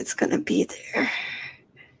know if it's gonna be there.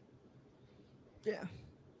 Yeah.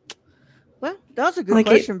 Well, that was a good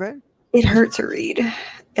question, Brett. It hurt to read.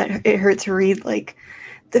 It hurt to read like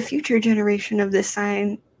the future generation of this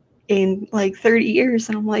sign in like 30 years,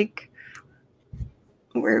 and I'm like,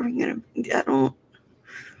 where are we gonna? I don't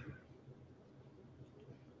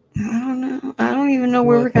know. I don't even know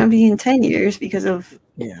where we're gonna be in 10 years because of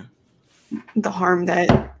the harm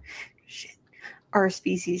that our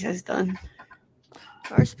species has done.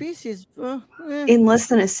 Our species, in less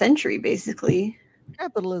than a century, basically.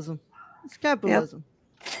 Capitalism. It's capitalism.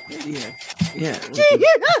 Yeah.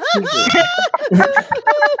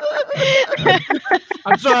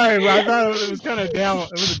 I'm sorry, I thought it was kind of down.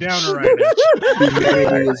 It was a downer right now.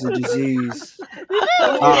 Humanity is a disease.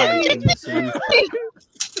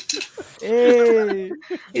 Hey.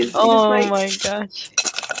 Oh my gosh.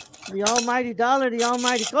 The almighty dollar, the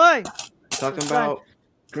almighty coin. Talking about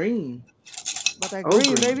green. About that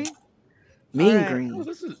green, baby. Mean green. Oh,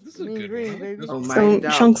 this is mean good green, baby. Some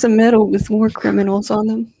chunks of metal with war criminals on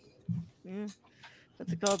them. Yeah.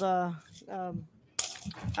 What's it called?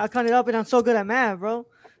 I'll cut it up, and I'm so good at math, bro.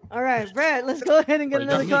 All right, Brad, let's go ahead and get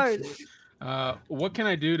another card. What can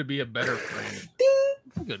I do to be a better friend?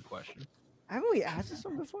 That's a good question. Haven't we asked this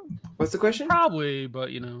one before? What's the question? Probably,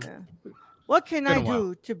 but you know. Yeah. What can I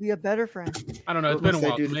do to be a better friend? I don't know. It's been a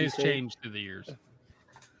while. It's changed through the years.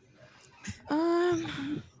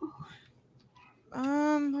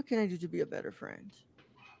 What can I do to be a better friend?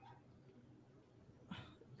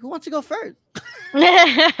 Who wants to go first?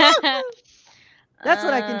 That's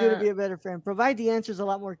what I can do to be a better friend. Provide the answers a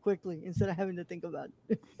lot more quickly instead of having to think about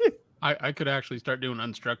it. I could actually start doing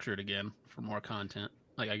unstructured again for more content.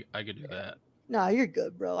 Like I could do that. No, you're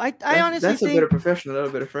good, bro. I honestly that's think a better professional, not a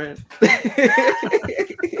better friend.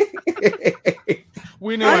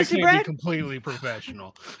 We know Honestly, I can't Brad, be completely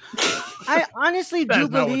professional. I honestly do That's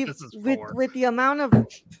not what believe this is with for. with the amount of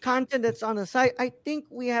content that's on the site, I think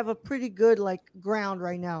we have a pretty good like ground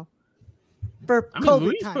right now for I mean, COVID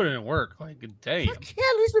Luis time. put in work. Like, damn. Fuck yeah,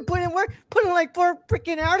 at least we put in work, put in like 4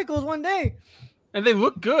 freaking articles one day. And they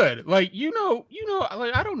look good. Like, you know,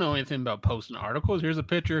 like, I don't know anything about posting articles. Here's a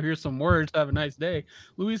picture. Here's some words. Have a nice day.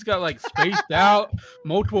 Luis got like spaced out,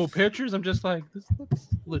 multiple pictures. I'm just like, this looks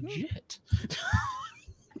legit.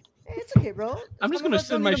 It's okay, bro. I'm just Some of gonna us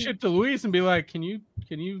don't send my need shit to Luis and be like, can you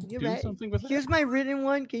You're do right. something with Here's that? my written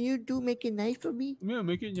one. Can you make it nice for me? Yeah,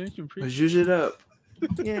 make it nice and pretty. Zhuzh it up.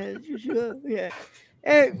 Yeah, you should. Yeah.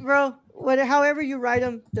 Hey, bro. However you write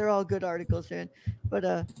them, they're all good articles, man.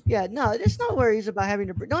 But yeah, no, there's no worries about having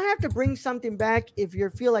to. Don't have to bring something back if you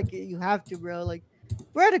feel like you have to, bro. Like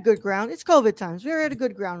we're at a good ground. It's COVID times. We're at a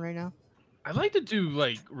good ground right now. I'd like to do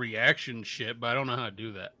like reaction shit, but I don't know how to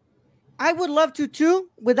do that. I would love to too,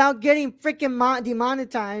 without getting freaking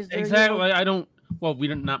demonetized. Exactly. I don't. Well, we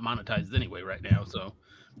don't not monetized anyway right now, so.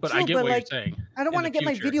 But I True, get but, what like, you're saying. I don't in want to the get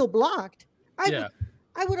my future. video blocked. Yeah.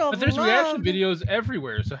 I would have But there's loved, reaction videos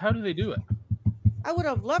everywhere, so how do they do it? I would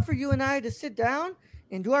have loved for you and I to sit down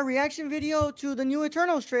and do our reaction video to the new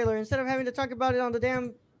Eternals trailer instead of having to talk about it on the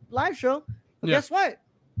damn live show. But Yeah. guess what?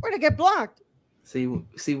 We're gonna get blocked. See,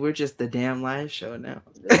 we're just the damn live show now.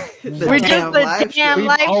 We're just the damn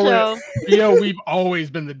live show. We've always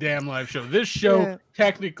been the damn live show. This show Yeah.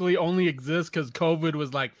 technically only exists because COVID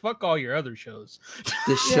was like, fuck all your other shows.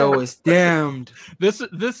 The show is damned. This is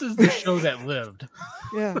the show that lived.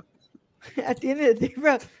 Yeah. At the end of the day,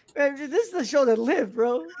 bro, this is the show that lived,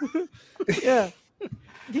 bro. Yeah.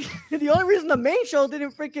 The only reason the main show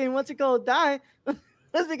didn't freaking die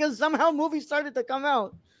was because somehow movies started to come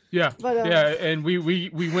out. Yeah, But, yeah, and we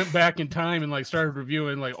went back in time and like started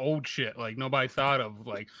reviewing like old shit like nobody thought of.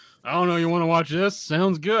 Like, I don't know, you want to watch this?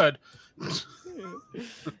 Sounds good.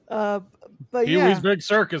 But Pee-wee's yeah. Big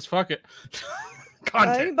Circus, fuck it.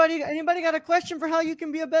 Content. Anybody got a question for how you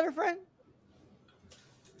can be a better friend?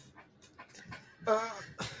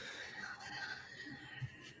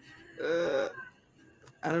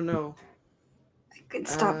 I don't know. I could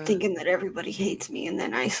stop thinking that everybody hates me and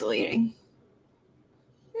then isolating.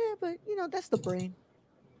 Yeah, but that's the brain.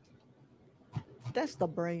 That's the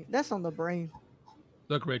brain. That's on the brain.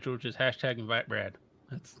 Look, Rachel, just hashtag invite Brad.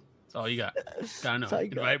 That's all you got. Gotta know. That's all you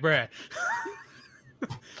got. Invite Brad.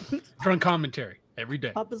 Drunk commentary every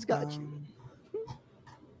day. Papa's got you.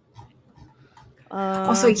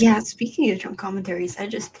 Also, yeah, speaking of drunk commentaries, I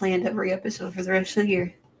just planned every episode for the rest of the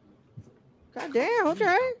year. God damn,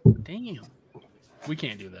 okay. Damn. We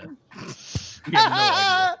can't do that. We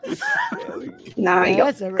have no idea. Nah, Yeah, y'all,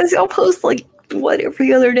 that's every- because y'all post like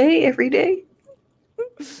every other day, every day.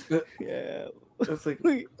 Yeah. I was like,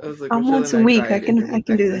 I'm Michelle once and a week. cried I can and do went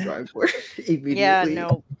that. back to the drawing board Yeah,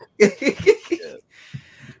 immediately.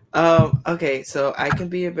 no. Okay, so I can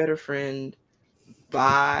be a better friend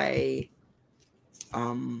by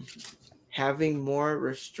having more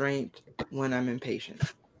restraint when I'm impatient.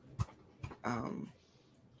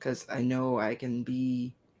 Because I know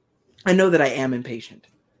that I am impatient.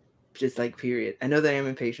 Just like period. I know that I am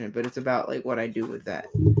impatient, but it's about like what I do with that.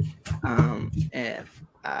 And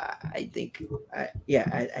I think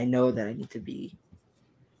I know that I need to be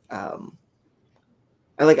I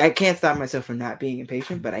can't stop myself from not being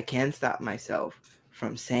impatient, but I can stop myself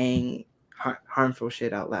from saying harmful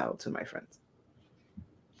shit out loud to my friends.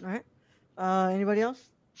 All right. Anybody else?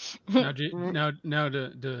 Now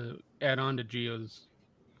to add on to Gio's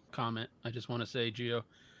comment, I just want to say, Gio,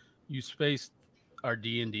 you spaced our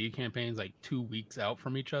D&D campaigns like 2 weeks out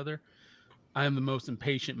from each other. I am the most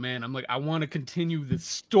impatient man. I'm like, I want to continue the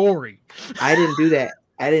story. I didn't do that.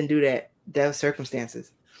 That was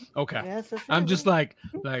circumstances. Okay. Yeah, so I'm just like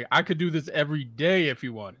I could do this every day if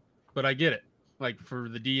you wanted, but I get it. Like for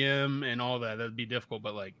the DM and all that, that'd be difficult.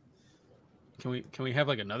 But like, can we have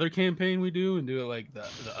like another campaign we do and do it like the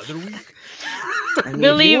other week? I mean,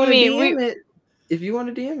 Believe me, if you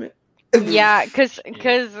want to DM it. Yeah, because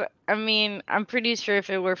I mean, I'm pretty sure if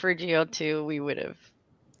it were for GO2, we would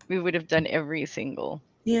have done every single.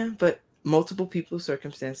 Yeah, but multiple people's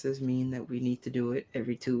circumstances mean that we need to do it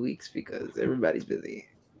every 2 weeks because everybody's busy.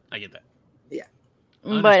 I get that. Yeah.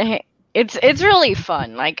 But hey, it's really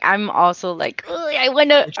fun. Like I'm also like, I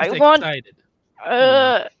want. Excited.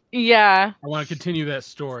 Yeah. I want to continue that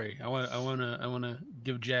story. I want to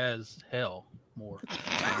give Jazz hell more.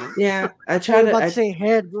 Yeah, I I try was about to. to say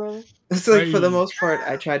head, bro. It's like for the Right. most part,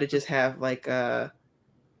 I try to just have like I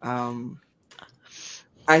know.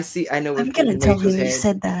 I'm gonna tell him you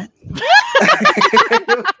said that.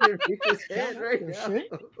 right now.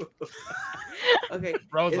 Okay.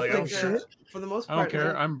 Raul's like, I don't like, care. for the most I don't part,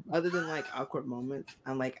 care. like, other than like awkward moments,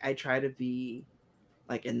 I'm like I try to be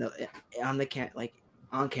like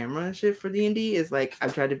on camera and shit for D&D is like I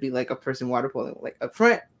try to be like a person water poloing. Like up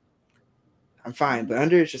front, I'm fine, but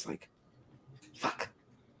under it's just like fuck.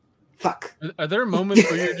 Are there moments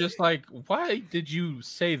where you're just like, why did you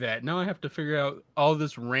say that? Now I have to figure out all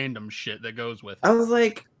this random shit that goes with it. I was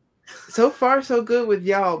like, so far so good with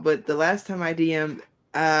y'all, but the last time I DM'd,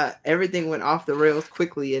 everything went off the rails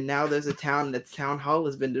quickly, and now there's a town that's town hall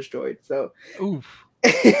has been destroyed. So, oof.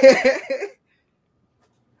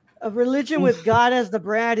 A religion with God as the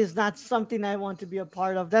Brad is not something I want to be a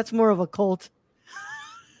part of. That's more of a cult.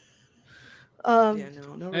 Yeah,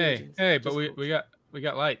 no religions. Hey, but we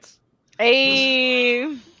got lights.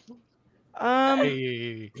 Hey.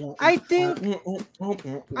 Hey. I think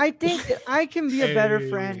that I can be a better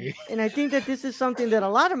friend, and I think that this is something that a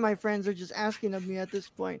lot of my friends are just asking of me at this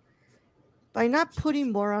point. By not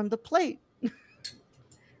putting more on the plate.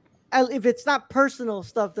 If it's not personal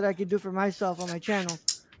stuff that I can do for myself on my channel,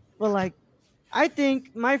 but like, I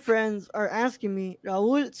think my friends are asking me,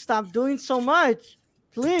 Raul, stop doing so much,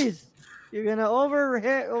 please. You're gonna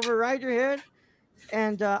override your head,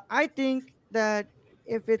 and I think that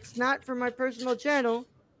if it's not for my personal channel,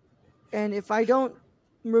 and if I don't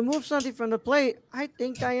remove something from the plate, I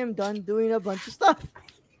think I am done doing a bunch of stuff.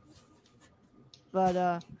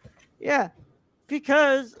 But yeah,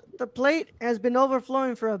 because the plate has been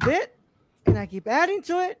overflowing for a bit, and I keep adding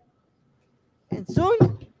to it, and soon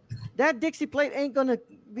that Dixie plate ain't gonna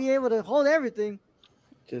be able to hold everything.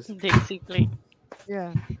 Just Dixie plate.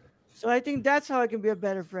 Yeah. So I think that's how I can be a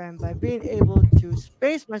better friend, by being able to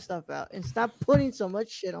space my stuff out and stop putting so much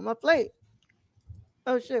shit on my plate.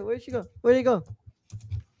 Oh shit, where'd she go? Where'd he go?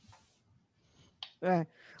 All right.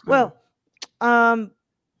 Well,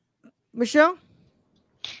 Michelle?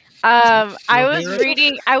 I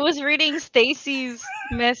was reading Stacy's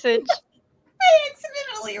message. I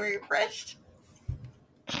accidentally refreshed.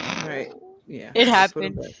 all right. Yeah. It just put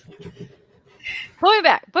 'em happens. back. Put me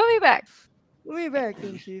back. Put me back. We'll be back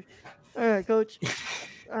then, Chief. All right, Coach.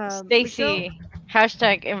 Stacy,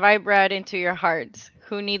 hashtag invite Brad into your hearts.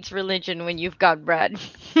 Who needs religion when you've got Brad?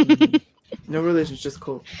 No religion, just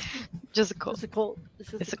cool. Just a cult. It's a cult.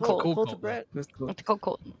 It's a cult. Cult of Brett. That's cool. It's a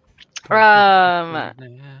cult.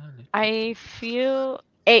 I feel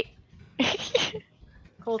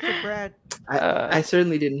Cult of Brad. I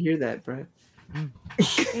certainly didn't hear that, Brad.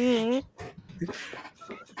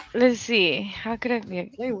 Let's see. How could I be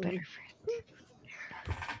a Hey, Winnie. better friend?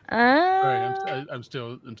 Sorry, I'm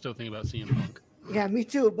still thinking about CM Punk. Yeah, me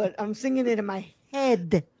too, but I'm singing it in my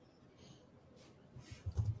head.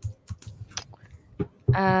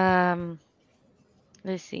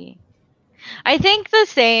 Let's see. I think the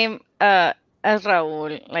same as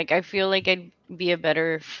Raul. Like, I feel like I'd be a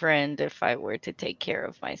better friend if I were to take care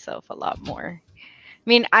of myself a lot more. I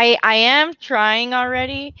mean, I am trying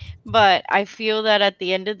already, but I feel that at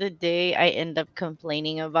the end of the day, I end up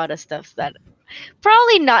complaining about a stuff that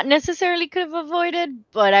probably not necessarily could have avoided,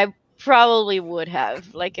 but I probably would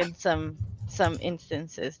have, like in some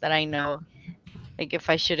instances that I know, like if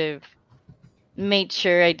I should have made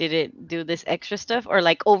sure I didn't do this extra stuff or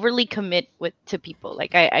like overly commit to people.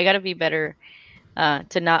 Like I gotta be better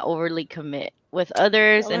to not overly commit with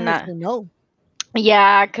others and not. No.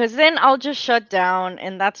 Yeah, because then I'll just shut down,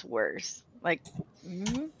 and that's worse. Like,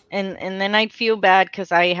 Mm-hmm. and then I'd feel bad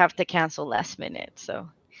because I have to cancel last minute. So,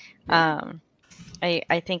 I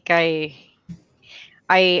think I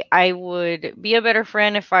would be a better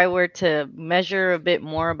friend if I were to measure a bit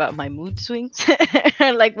more about my mood swings,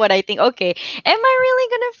 like what I think. Okay, am I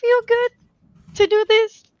really gonna feel good to do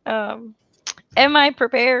this? Am I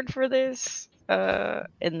prepared for this? And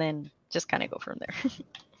then just kind of go from there.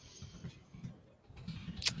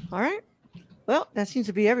 All right. Well, that seems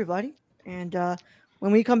to be everybody. And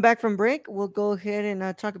when we come back from break, we'll go ahead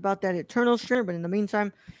and talk about that Eternal stream. But in the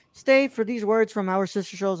meantime, stay for these words from our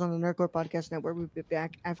sister shows on the Nerdcore Podcast Network. We'll be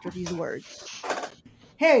back after these words.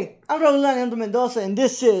 Hey, I'm Raul Leandro Mendoza, and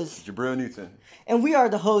this is Jabril Newton. And we are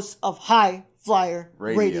the hosts of High Flyer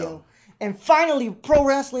Radio. And finally, pro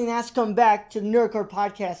wrestling has come back to the Nerdcore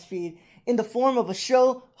Podcast feed in the form of a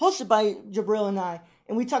show hosted by Jabril and I.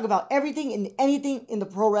 And we talk about everything and anything in the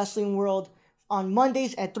pro wrestling world on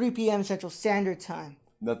Mondays at 3 p.m. Central Standard Time.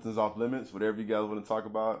 Nothing's off limits. Whatever you guys want to talk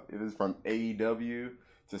about, if it's from AEW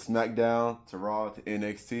to SmackDown to Raw to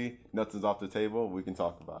NXT, nothing's off the table. We can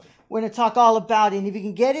talk about it. We're going to talk all about it. And if you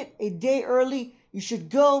can get it a day early, you should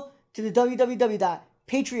go to the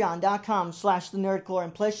www.patreon.com/thenerdcore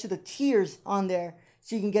and pledge to the tiers on there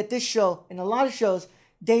so you can get this show and a lot of shows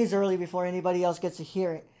days early before anybody else gets to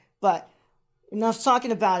hear it. But enough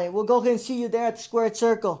talking about it. We'll go ahead and see you there at the Squared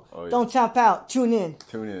Circle. Oh, yeah. Don't tap out. Tune in.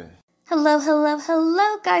 Tune in.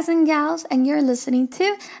 Hello, guys and gals, and you're listening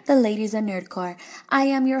to The Ladies of Nerdcore. I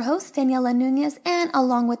am your host, Daniela Nunez, and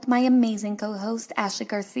along with my amazing co-host, Ashley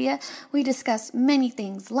Garcia, we discuss many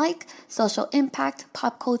things like social impact,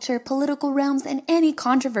 pop culture, political realms, and any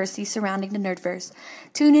controversy surrounding the Nerdverse.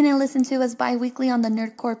 Tune in and listen to us bi-weekly on the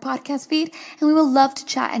Nerdcore podcast feed, and we will love to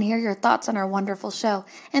chat and hear your thoughts on our wonderful show.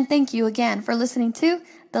 And thank you again for listening to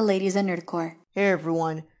The Ladies of Nerdcore. Hey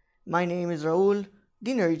everyone, my name is Raul,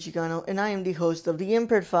 the Nerdy Chicano, and I am the host of The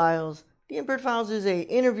Impaired Files. The Impaired Files is an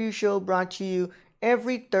interview show brought to you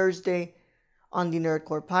every Thursday on the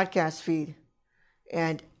Nerdcore podcast feed.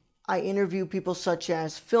 And I interview people such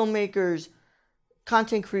as filmmakers,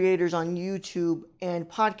 content creators on YouTube, and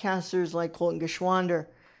podcasters like Colton Geschwander.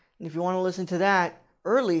 And if you want to listen to that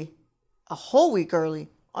early, a whole week early,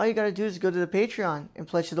 all you got to do is go to the Patreon and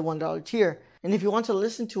pledge to the $1 tier. And if you want to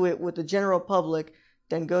listen to it with the general public,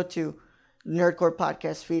 then go to Nerdcore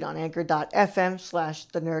podcast feed on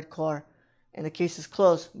anchor.fm/the Nerdcore. And the case is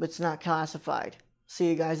closed, but it's not classified. See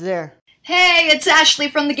you guys there. Hey, it's Ashley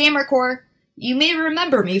from the Gamer Core. You may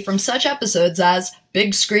remember me from such episodes as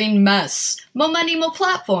Big Screen Mess, Mo Money Mo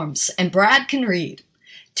Platforms, and Brad Can Read.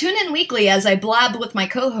 Tune in weekly as I blab with my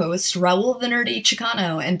co-hosts Raul the Nerdy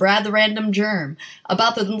Chicano and Brad the Random Germ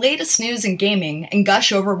about the latest news in gaming and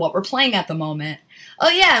gush over what we're playing at the moment. Oh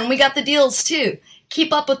yeah, and we got the deals too.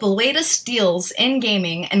 Keep up with the latest deals in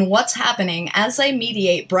gaming and what's happening as I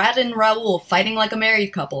mediate Brad and Raul fighting like a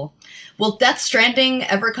married couple. Will Death Stranding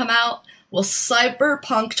ever come out? Will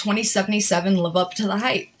Cyberpunk 2077 live up to the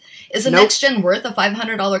hype? Is a next gen worth a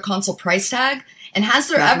 $500 console price tag? And has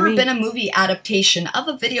there ever been a movie adaptation of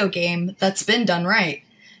a video game that's been done right?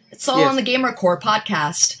 It's all on the Gamer Core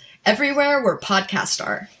podcast, everywhere where podcasts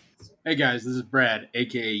are. Hey guys, this is Brad,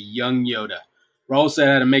 aka Young Yoda. Raul said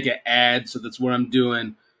I had to make an ad, so that's what I'm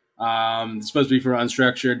doing. It's supposed to be for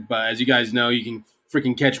Unstructured, but as you guys know, you can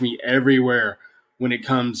freaking catch me everywhere when it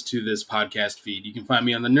comes to this podcast feed. You can find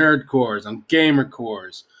me on the Nerd Cores, on Gamer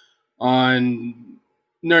Cores, on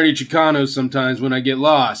Nerdy Chicanos sometimes when I get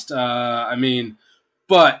lost.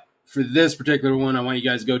 But for this particular one, I want you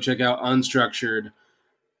guys to go check out Unstructured.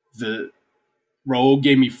 The Raul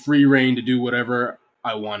gave me free reign to do whatever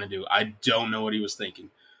I want to do. I don't know what he was thinking.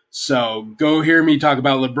 So go hear me talk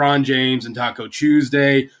about LeBron James and Taco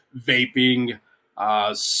Tuesday, vaping,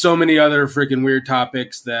 so many other freaking weird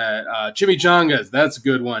topics that chimichangas, that's a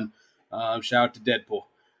good one. Shout out to Deadpool.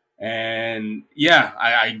 And yeah,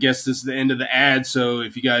 I guess this is the end of the ad. So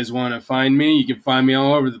if you guys want to find me, you can find me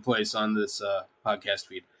all over the place on this podcast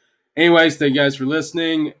feed. Anyways, thank you guys for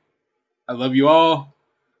listening. I love you all.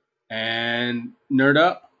 And nerd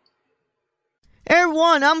up. Hey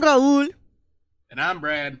everyone, I'm Raul. And I'm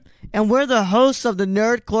Brad. And we're the hosts of the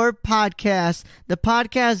Nerdcore podcast. The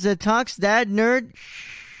podcast that talks that nerd.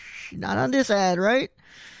 Not on this ad, right?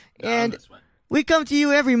 Not and on this one. We come to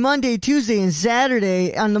you every Monday, Tuesday, and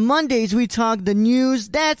Saturday. On the Mondays, we talk the news.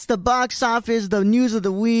 That's the box office, the news of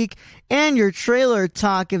the week, and your trailer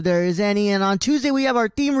talk if there is any. And on Tuesday, we have our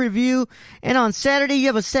theme review. And on Saturday, you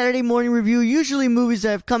have a Saturday morning review, usually movies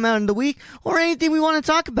that have come out in the week or anything we want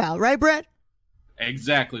to talk about. Right, Brett?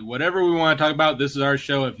 Exactly. Whatever we want to talk about, this is our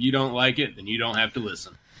show. If you don't like it, then you don't have to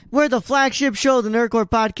listen. We're the flagship show of the Nerdcore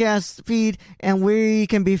podcast feed, and we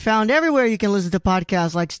can be found everywhere you can listen to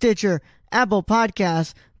podcasts like Stitcher, Apple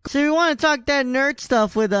Podcasts. So if you want to talk that nerd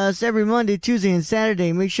stuff with us every Monday, Tuesday, and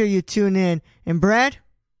Saturday, make sure you tune in. And Brad?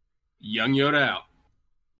 Young Yoda out.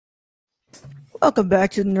 Welcome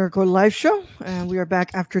back to the Nerdcore Live Show, and we are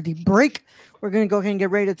back after the break. We're going to go ahead and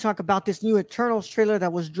get ready to talk about this new Eternals trailer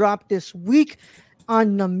that was dropped this week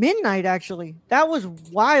on the midnight, actually. That was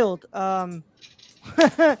wild. What's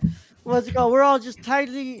it called? We're all just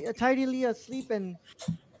tidily asleep, and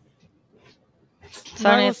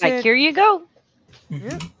Sonia's like, here you go.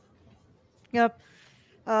 Yep.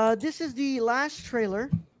 This is the last trailer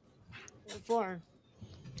for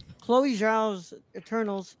Chloe Zhao's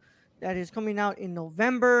Eternals that is coming out in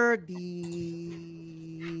November.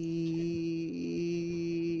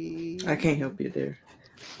 I can't help you there.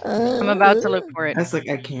 I'm about to look for it. I was like,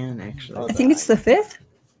 I can actually. I think it's the 5th.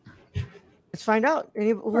 Let's find out.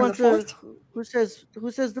 Who says the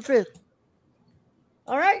 5th?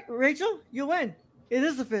 All right, Rachel, you win. It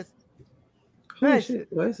is the 5th. Nice. Shit.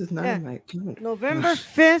 Why is this not in my calendar? November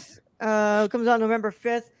 5th. Comes out November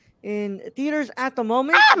 5th in theaters at the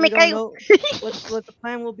moment. We don't know what the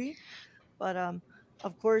plan will be. But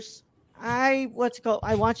of course, I watched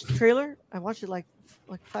the trailer. I watched it like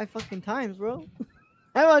 5 fucking times, bro.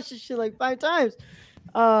 I watched this shit like 5 times.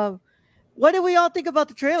 What did we all think about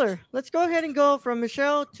the trailer? Let's go ahead and go from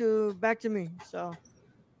Michelle to back to me. So,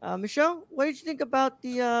 Michelle, what did you think about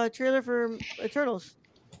the trailer for Eternals?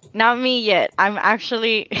 Not me yet. I'm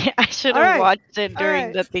actually. I should All have right. watched it All during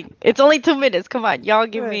right. the thing. It's only 2 minutes. Come on, y'all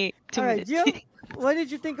give All right. me 2 All right, minutes. Gio, what did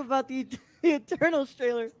you think about the Eternals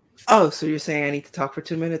trailer? Oh, so you're saying I need to talk for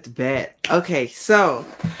 2 minutes? Bet. Okay, so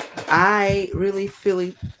I really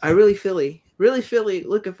Philly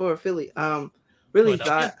looking for a Philly. Really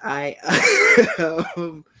thought I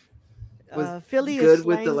was Philly is good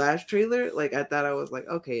with the slang. last trailer. Like I thought I was like,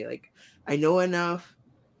 okay, like I know enough.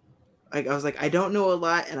 Like I was like, I don't know a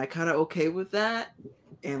lot, and I kind of okay with that.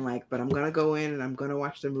 And like, but I'm gonna go in and I'm gonna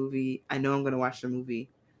watch the movie. I know I'm gonna watch the movie.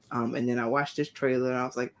 And then I watched this trailer and I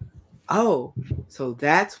was like, oh, so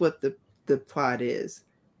that's what the plot is.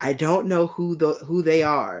 I don't know who they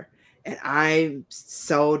are, and I'm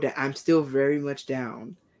still very much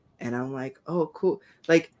down. And I'm like, oh, cool.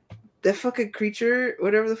 Like that fucking creature,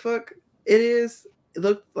 whatever the fuck it is, it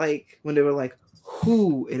looked like when they were like,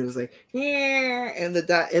 who? And it was like, yeah, and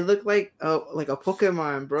it looked like a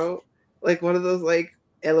Pokemon, bro. Like one of those like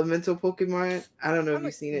elemental Pokemon. I don't know if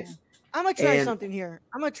you've seen it. I'm gonna try And- something here.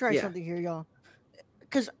 I'm gonna try Yeah. something here, y'all.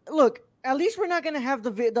 Because look, at least we're not gonna have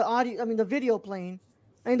the audio. I mean, the video playing.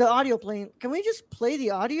 I mean, the audio playing. Can we just play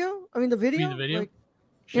the audio? I mean, the You video. mean the video? Like,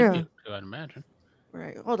 Should yeah. be able to, I'd imagine.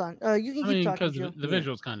 Right. Hold on. You can I keep mean, talking. because Joe. the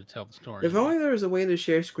visuals kind of tell the story. If only there was a way to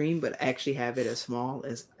share screen, but actually have it as small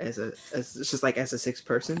as just like as a 6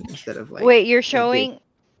 person instead of like. Wait, you're as big.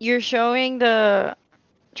 showing the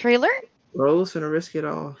trailer? Rose finna risk it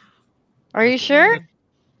all. Are you sure?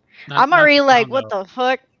 Not- I'm not already the like, sound, what though. the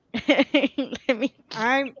fuck? Let me.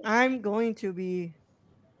 I'm going to be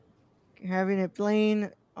having it playing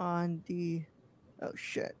on the. Oh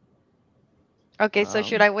shit. Okay, so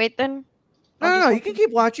should Um, I wait then? No, you can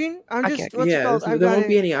keep watching. I'm Okay, just. okay. What's it Yeah, called? there won't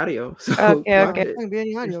be any audio. So Okay, fuck okay. it. There's not gonna be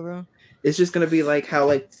any audio, bro. It's just gonna be like how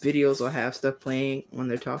like videos will have stuff playing when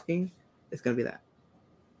they're talking. It's gonna be that.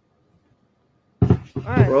 All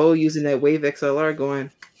right. Roll using that Wave XLR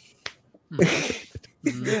going.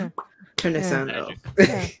 Yeah. Turn that Yeah. sound off.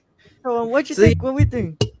 Yeah. So, what'd you So, think? What we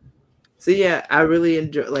think? So yeah, I really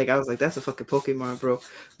enjoy. Like I was like, that's a fucking Pokemon, bro.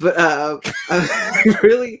 But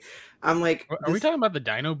I'm like, Are we talking about the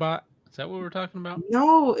Dinobot? Is that what we're talking about?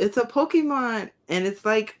 no, it's a Pokemon, and it's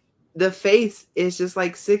like the face is just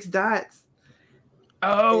like 6 dots.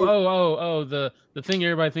 Oh, the thing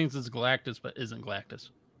everybody thinks is Galactus, but isn't Galactus.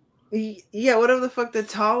 Yeah, whatever the fuck, the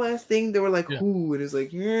tall ass thing. They were like, Yeah. who? And it's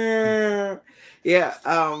like, yeah, yeah.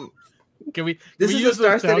 Can we? This can we is a use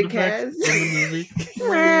those star-studded sound effects cast. in the movie?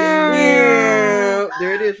 Yeah,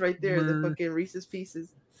 there it is, right there. The fucking Reese's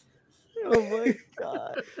Pieces. Oh my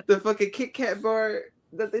god. The fucking Kit Kat bar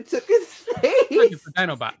that they took his Look, face. it's the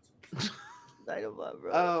Dinobot. Dinobot,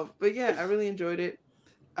 bro. But yeah, I really enjoyed it.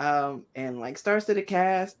 And like stars to the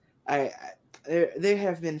cast, there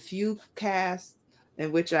have been few casts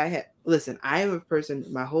in which I have listen. I am a person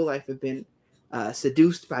my whole life have been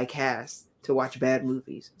seduced by casts to watch bad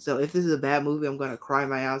movies. So if this is a bad movie, I'm gonna cry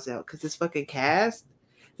my eyes out because this fucking cast,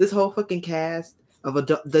 this whole fucking cast of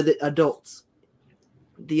the adults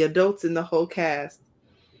in the whole cast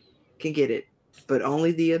can get it, but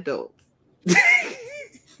only the adults.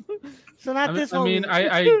 So not this whole.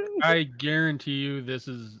 I guarantee you this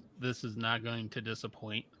is not going to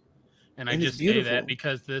disappoint, and I And it's just say beautiful. that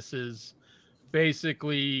because this is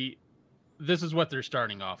basically what they're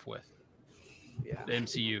starting off with. Yeah. The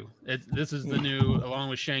MCU. This is the new, along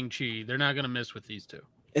with Shang-Chi. They're not going to miss with these two.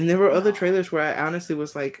 And there were other trailers where I honestly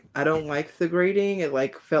was like, I don't like the grading. It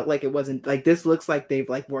like felt like it wasn't like this looks like they've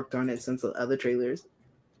like worked on it since the other trailers.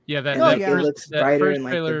 Yeah, that, And, that like, first, it looks that brighter first and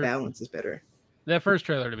like trailer, the balance is better. That first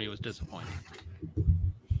trailer to me was disappointing.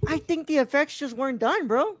 I think the effects just weren't done,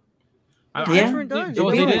 bro. I The effects weren't don't done. think- well,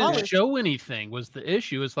 They they weren't didn't polished. show anything. Was the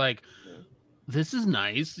issue? It's like, this is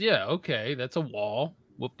nice. Yeah, okay, that's a wall.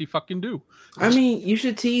 Whoop-de fucking do. I mean, you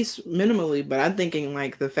should tease minimally, but I'm thinking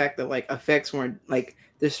like the fact that like effects weren't like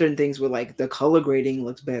there's certain things where like the color grading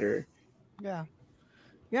looks better. Yeah.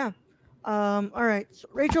 Yeah. All right. So,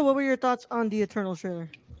 Rachel, what were your thoughts on the Eternal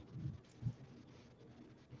trailer?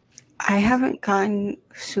 I haven't gotten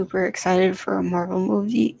super excited for a Marvel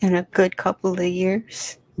movie in a good couple of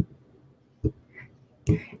years.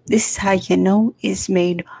 This is how you know it's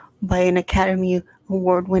made by an Academy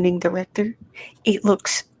Award-winning director. It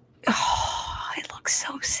looks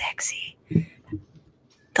so sexy.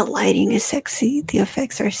 The lighting is sexy. The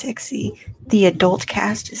effects are sexy. The adult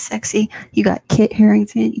cast is sexy. You got Kit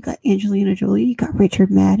Harington. You got Angelina Jolie. You got Richard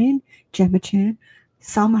Madden, Gemma Chan,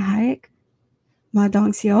 Salma Hayek, Ma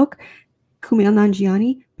Dong-seok. Kumail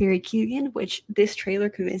Nanjiani, Barry Keoghan, which this trailer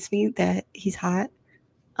convinced me that he's hot.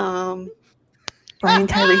 Brian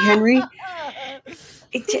Tyler Henry.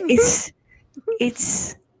 It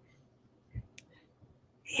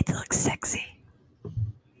looks sexy. All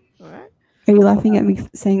right. Are you laughing at me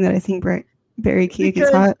saying that I think Barry Keoghan's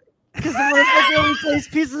hot? Because the motherfucker only plays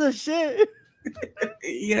pieces of shit.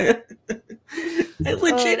 Yeah. I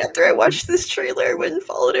legit, after I watched this trailer, I went and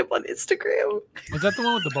followed him on Instagram. Was that the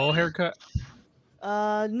one with the bowl haircut?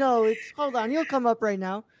 No, it's hold on, he'll come up right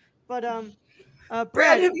now. But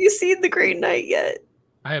Brad, have you seen The Green Knight yet?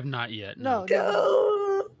 I have not yet. No.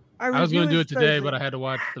 I was going to do it today, but I had to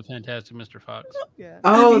watch The Fantastic Mr. Fox. Yeah.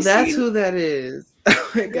 Oh, that's who that is.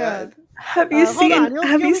 Oh my god. Have you seen? Hold on,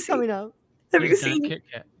 have you seen? Coming up. Have you seen? Kit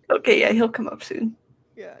Kat. Okay, yeah, he'll come up soon.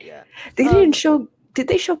 Yeah. They didn't show. Did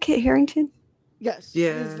they show Kit Harington? Yes.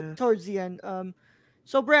 Yeah. Towards the end.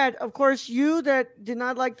 So Brad, of course, you that did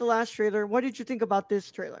not like the last trailer, what did you think about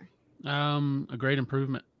this trailer? A great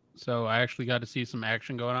improvement. So I actually got to see some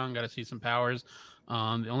action going on. Got to see some powers.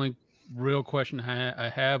 The only real question I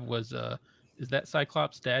have was, is that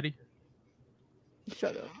Cyclops' daddy?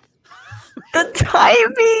 Shut up. The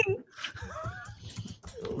timing.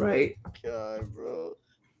 Right. God, bro.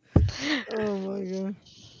 Oh my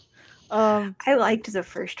god. I liked the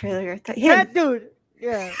first trailer. I thought, that dude.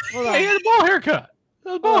 Yeah. Hold on. He had a bowl haircut.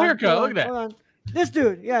 A bowl haircut. Look at that. Hold on. This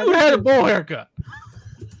dude. Yeah. Who had a bowl haircut?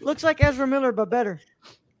 Looks like Ezra Miller, but better.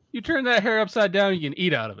 You turn that hair upside down, you can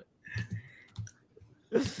eat out of it.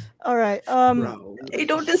 All right. Hey,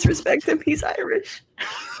 don't disrespect him. He's Irish.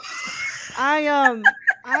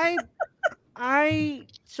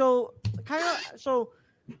 So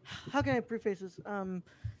how can I preface this?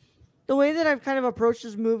 The way that I've kind of approached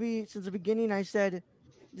this movie since the beginning, I said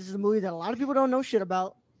this is a movie that a lot of people don't know shit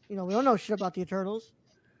about. You know, we don't know shit about the Eternals,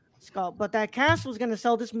 but that cast was gonna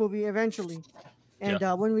sell this movie eventually. And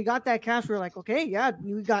when we got that cast, we were like, okay, yeah,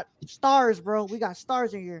 we got stars, bro. We got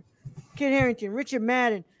stars in here. Kit Harington, Richard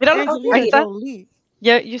Madden, Angelina Jolie.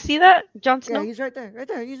 Yeah, you see that? Jon Snow? Yeah, he's right there.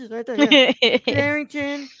 He's just right there. Yeah. Kit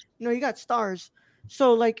Harington, you got stars.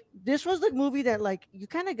 So, like, this was the movie that, like, you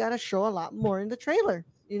kind of got to show a lot more in the trailer,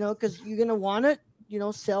 because you're going to want to,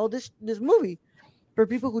 sell this movie for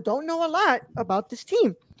people who don't know a lot about this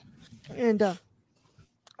team. And,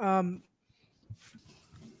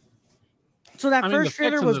 so that first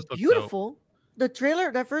trailer was beautiful.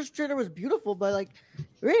 That first trailer was beautiful, but like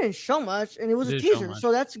we didn't show much, and it was a teaser,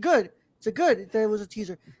 so that's good. It's good that it was a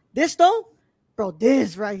teaser. This though, bro,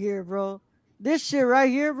 this right here, bro, this shit right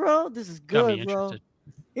here, bro, this is good, bro.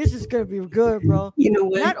 This is gonna be good, bro. You know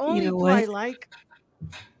what? Not only do I like.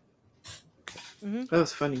 That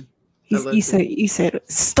was funny. You said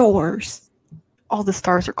stars. All the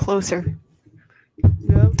stars are closer.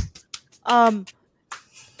 Yep.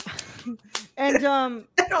 And I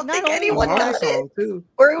don't think anyone got it. Too.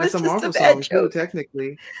 Or it was That's just a a bad joke. Too,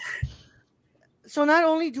 technically. So not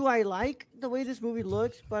only do I like the way this movie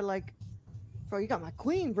looks, but like, bro, you got my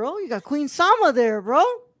queen, bro. You got Queen Sama there, bro.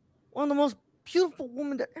 One of the most beautiful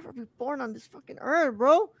women that ever be born on this fucking earth,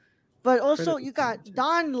 bro. But also you got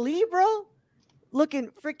Don Lee, bro,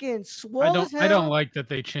 looking freaking swole as hell. I don't like that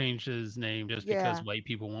they changed his name just because white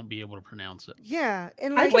people won't be able to pronounce it. Yeah,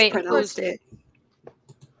 and I like, just pronounced it.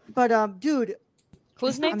 But dude,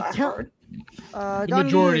 whose name? The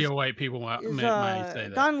majority of white people might say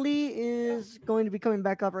that. Don Lee is going to be coming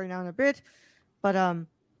back up right now in a bit, but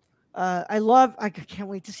I can't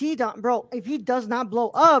wait to see Don, bro. If he does not blow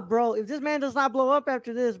up, bro, if this man does not blow up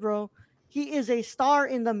after this, bro, he is a star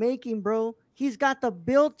in the making, bro. He's got the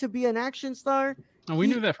build to be an action star. Oh, we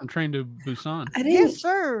knew that from Train to Busan. Yes,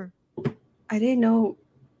 sir. I didn't know.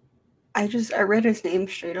 I read his name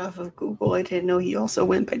straight off of Google. I didn't know he also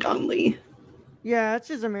went by Don Lee. Yeah, it's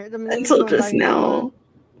his American. Until just now.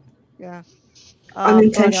 Yeah.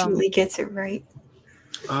 Unintentionally gets it right.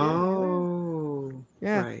 Oh.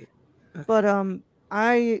 Yeah. Right. But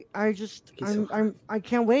I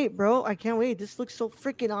can't wait, bro. I can't wait. This looks so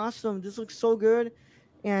freaking awesome. This looks so good.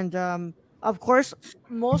 And of course,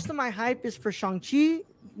 most of my hype is for Shang-Chi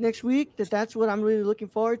next week. That's what I'm really looking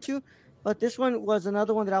forward to. But this one was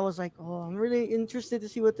another one that I was like, oh, I'm really interested to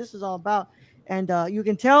see what this is all about. And you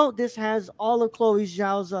can tell this has all of Chloe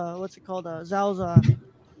Zhao's, Zhao's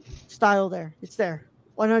style there. It's there,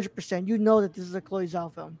 100%. You know that this is a Chloe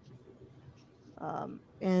Zhao film.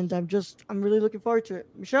 And I'm really looking forward to it.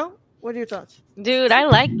 Michelle, what are your thoughts? Dude, I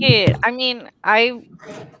like it. I mean, I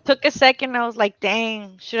took a second. I was like,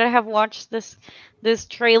 dang, should I have watched this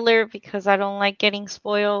trailer? Because I don't like getting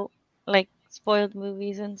spoiled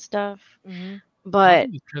movies and stuff. Mm-hmm.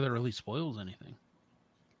 But the trailer really spoils anything.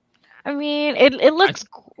 I mean, it looks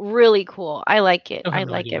really cool. I like it. I have I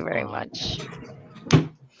no like idea it what's very going on. much.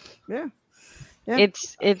 Yeah. Yeah.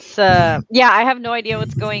 It's yeah, I have no idea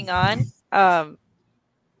what's going on.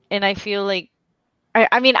 And I feel like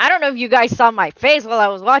I mean, I don't know if you guys saw my face while I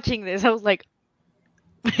was watching this. I was like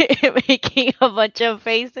making a bunch of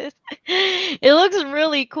faces. It looks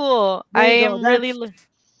really cool. There I you go. am really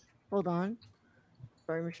Hold on.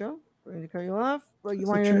 Sorry, Michelle. We're going to cut you off. But you It's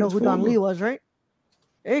a wanted to know who Don transformer. Lee was, right?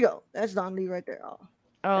 There you go. That's Don Lee right there. Oh,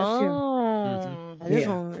 that's him. Oh. And this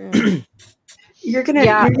Yeah. one, yeah. You're gonna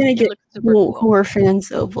Yeah, get it looks super people cool. who are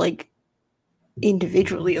fans of like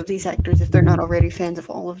individually of these actors if they're not already fans of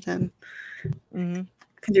all of them. Mhm.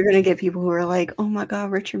 Because you're gonna get people who are like, "Oh my god,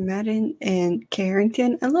 Richard Madden and Kay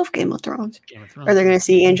Harington, I love Game of Thrones." Game of Or Thrones. they're gonna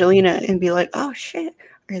see Angelina and be like, "Oh shit."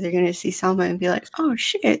 Or they're gonna see Salma and be like, "Oh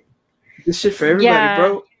shit." This shit for everybody, Yeah.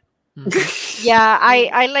 bro. Yeah,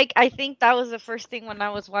 I think that was the first thing when I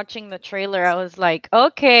was watching the trailer. I was like,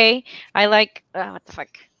 okay, I like what the fuck?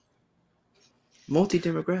 Multi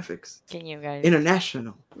demographics, Can you guys?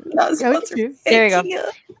 international. Not Yeah, we can sponsored. see. There you go.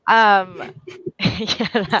 IKEA. Yeah,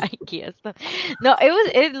 the IKEA stuff. No,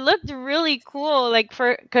 it looked really cool. Like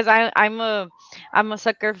because I'm a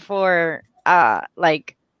sucker for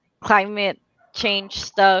like climate change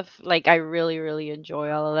stuff. Like I really enjoy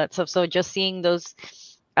all of that stuff. So just seeing those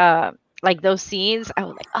like those scenes, I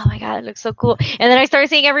was like, oh my god, it looks so cool. And then I started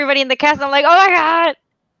seeing everybody in the cast. And I'm like, oh my god,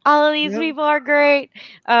 all of these Yep. people are great.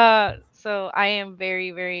 So I am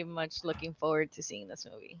very much looking forward to seeing this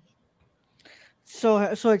movie. So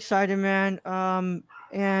excited, man.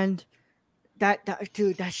 And that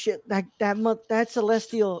dude, that shit, that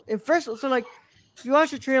Celestial. And first, so like, if you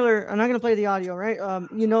watch the trailer, I'm not gonna play the audio, right?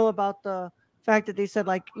 You know about the fact that they said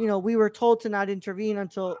like, we were told to not intervene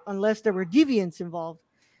unless there were deviants involved.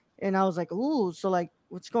 And I was like, ooh, so like,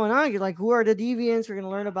 what's going on? You're like, who are the deviants? We're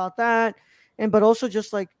gonna learn about that, but also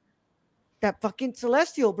just like that fucking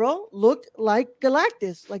Celestial, bro, looked like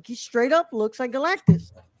Galactus. Like he straight up looks like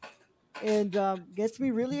Galactus. And gets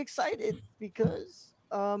me really excited because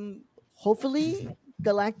hopefully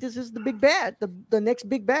Galactus is the big bad, the next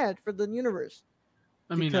big bad for the universe.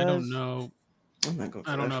 I mean, I don't Because- know. I'm not going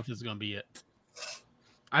for I don't that. know if this is gonna be it.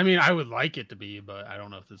 I mean, I would like it to be, but I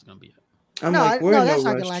don't know if this is gonna be it. I'm No, like, we're in that's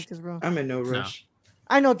no not rush. Galactus, bro. I'm in no rush.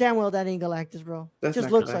 I know damn well that ain't Galactus, bro. That's It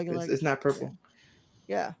just not looks like Galactus. Galactus. It's not purple.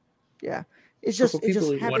 Yeah. It's Purple just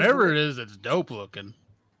people eat it. happens Whatever to it is, it's dope looking.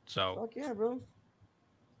 So Fuck yeah, bro.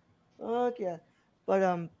 Fuck yeah. But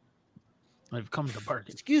I've come to the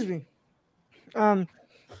party. excuse me.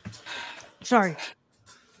 Sorry.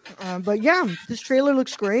 But yeah, this trailer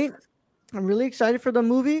looks great. I'm really excited for the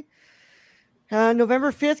movie.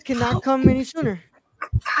 November 5th cannot come any sooner.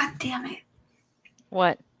 God damn it.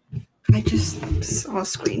 What? I just saw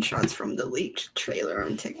screenshots from the leaked trailer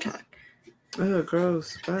on TikTok. Oh,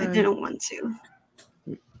 gross. I Bye. didn't want to.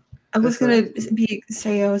 I was That's gonna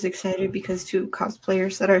say I was excited because two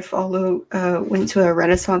cosplayers that I follow went to a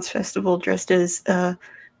Renaissance festival dressed as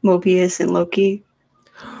Mobius and Loki,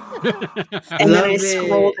 and then I Love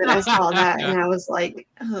scrolled it. and I saw that, and I was like,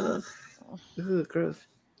 ugh. Ugh, gross.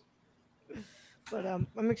 But I'm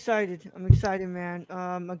excited. I'm excited, man.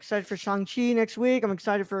 I'm excited for Shang-Chi next week. I'm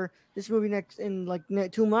excited for this movie in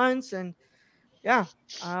 2 months. And yeah,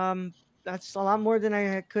 that's a lot more than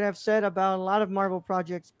I could have said about a lot of Marvel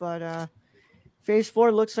projects. But Phase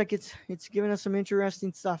 4 looks like it's giving us some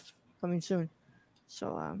interesting stuff coming soon.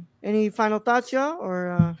 So any final thoughts, y'all?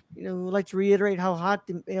 Or would like to reiterate how hot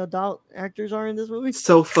the adult actors are in this movie?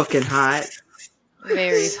 So fucking hot.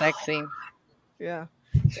 Very sexy. Yeah.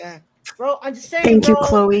 Bro, I'm just saying. Thank you, bro,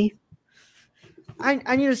 Chloe.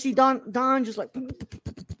 I need to see Don just like just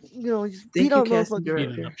Thank beat you, up casting motherfuckers. director.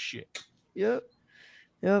 Beating up shit. Yep.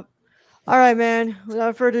 All right, man.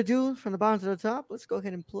 Without further ado, from the bottom to the top, let's go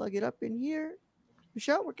ahead and plug it up in here.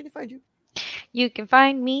 Michelle, where can they find you? You can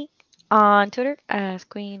find me on Twitter as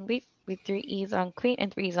Queen Weep with 3 E's on Queen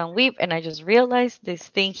and 3 E's on Weep. And I just realized this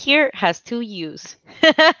thing here has 2 U's.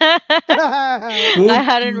 I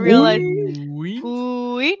hadn't realized. Queen.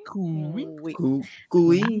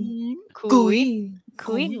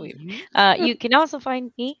 Queen Weep. You can also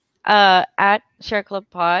find me at Share Club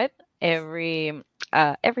Pod every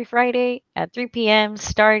Friday at 3 p.m.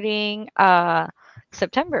 starting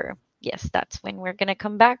September. Yes, that's when we're gonna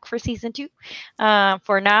come back for season 2.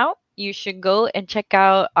 For now, you should go and check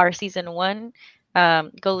out our season 1.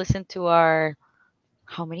 Go listen to our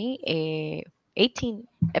how many? 18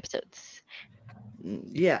 episodes.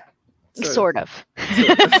 Yeah. Sort of.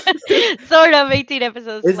 Sort of 18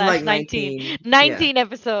 episodes It's slash like 19 19.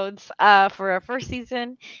 episodes for our first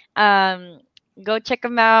season. Go check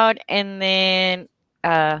them out, and then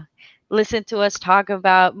listen to us talk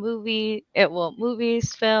about movies,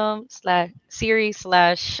 film / series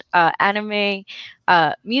 / anime,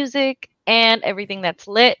 music, and everything that's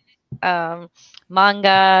lit,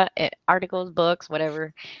 manga, articles, books,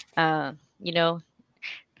 whatever. You know,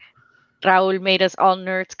 Raul made us all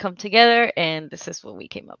nerds come together, and this is what we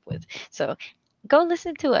came up with. So go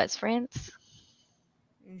listen to us, friends.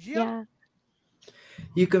 Yeah.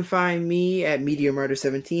 You can find me at Media Murder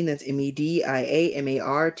 17. That's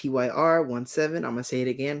MEDIAMARTYR17. I'm gonna say it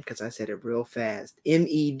again because I said it real fast.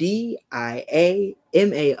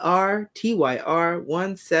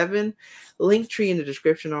 MEDIAMARTYR17. Linktree in the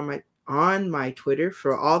description on my Twitter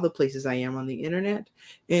for all the places I am on the internet,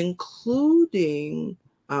 including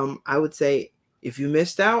I would say if you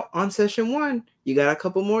missed out on session 1, you got a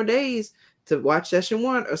couple more days to watch session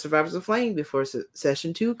 1 of Survivors of Flame before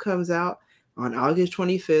session 2 comes out on August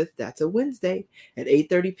 25th. That's a Wednesday at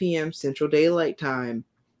 8:30 p.m. Central Daylight Time,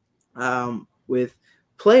 with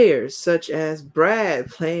players such as Brad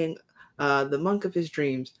playing the monk of his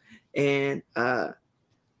dreams, and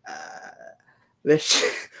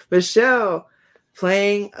Michelle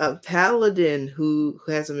playing a paladin who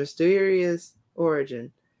has a mysterious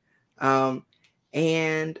origin. And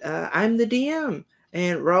I'm the DM,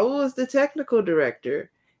 and Raul is the technical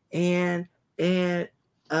director, and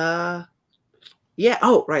yeah.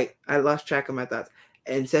 Oh, right. I lost track of my thoughts.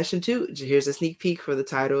 And session 2, here's a sneak peek for the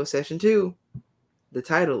title of session 2. The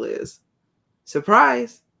title is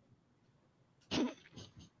Surprise.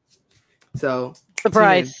 So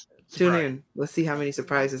surprise. Tune in. Let's see how many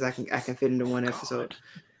surprises I can fit into one episode.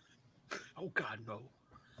 Oh God, no.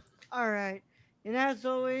 All right. And as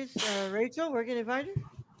always, Rachel, where can they find you?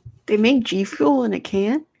 They make G Fuel in a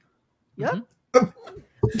can? Yep.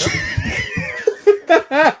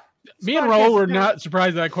 Me and Raul were not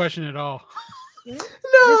surprised at that question at all. No,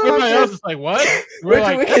 everybody else is like, "What?" We're Rachel,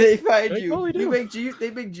 like, where can they find they you? totally do. They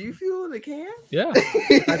make G Fuel in a can? Yeah,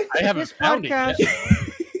 I haven't This found it podcast, yet.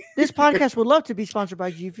 this podcast would love to be sponsored by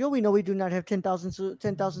G Fuel. We know we do not have 10,000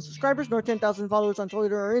 subscribers nor 10,000 followers on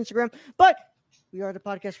Twitter or Instagram, but we are the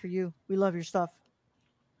podcast for you. We love your stuff.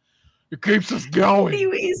 It keeps us going.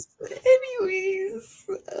 Anyways,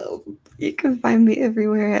 you can find me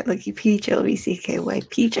everywhere at Lucky Peach, LVCKY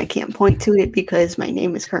Peach. I can't point to it because my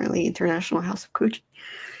name is currently International House of Coochie.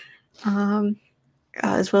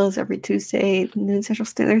 As well as every Tuesday, noon Central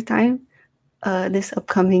Standard Time. This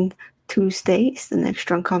upcoming Tuesday is the next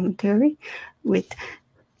drunk commentary with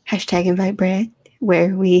 #InviteBrad,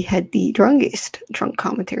 where we had the drunkest drunk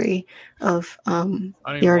commentary of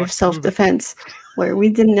The Art of Self-Defense, where we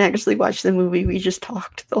didn't actually watch the movie. We just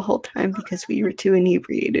talked the whole time because we were too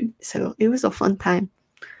inebriated. So it was a fun time.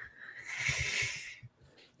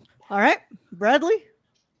 All right, Bradley?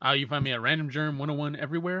 You find me at RandomGerm101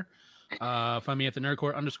 everywhere. Find me at the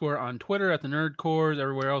Nerdcore _ on Twitter, at the Nerdcores,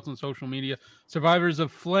 everywhere else on social media. Survivors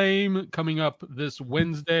of Flame coming up this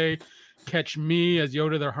Wednesday. Catch me as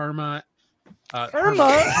Yoda the Hermit. Hermit?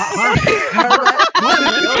 I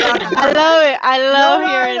love it. I love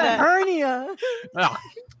hearing that. Hernia.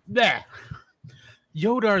 There.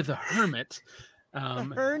 Yoda the Hermit.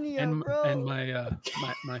 Hernia, and bro. and my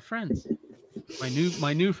friends.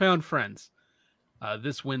 My newfound friends.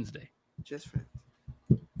 This Wednesday. Just friends.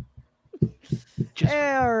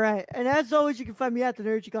 All right. And as always, you can find me at the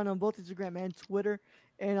Nerd Chicano on both Instagram and Twitter,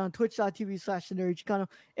 and on twitch.tv/the Nerd Chicano,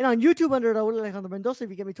 and on YouTube under Raul Alejandro Mendoza.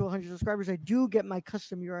 If you get me to 100 subscribers, I do get my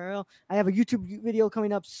custom URL. I have a YouTube video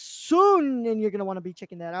coming up soon, and you're going to want to be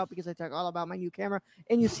checking that out because I talk all about my new camera.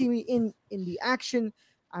 And you see me in the action.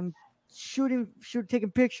 I'm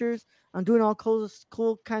taking pictures. I'm doing all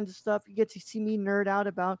cool kinds of stuff. You get to see me nerd out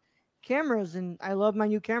about cameras, and I love my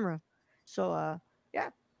new camera. So,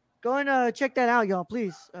 yeah. Go and check that out, y'all,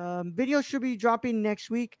 please. Video should be dropping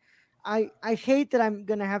next week. I hate that I'm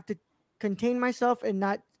going to have to contain myself and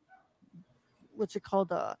not,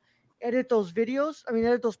 edit those videos.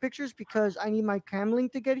 Edit those pictures because I need my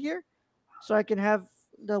Camlink to get here so I can have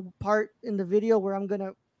the part in the video where I'm going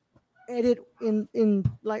to edit in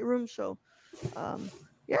Lightroom. So,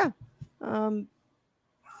 yeah.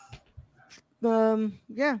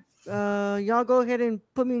 Yeah. Y'all go ahead and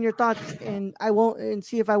put me in your thoughts, and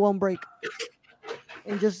see if I won't break,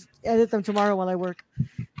 and just edit them tomorrow while I work.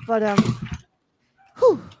 But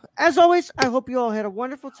as always, I hope you all had a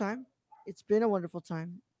wonderful time. It's been a wonderful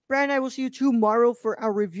time. Brad and I will see you tomorrow for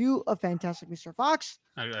our review of Fantastic Mr. Fox.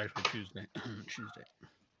 Actually, Tuesday. Tuesday.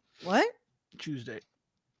 What? Tuesday.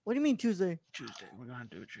 What do you mean Tuesday? Tuesday. We're gonna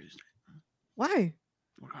do it Tuesday. Why?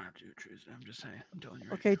 We're gonna have to do it Tuesday. I'm just saying. I'm telling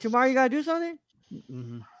you. Okay, tomorrow you gotta do something.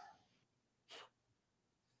 Mm-hmm.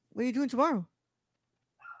 What are you doing tomorrow?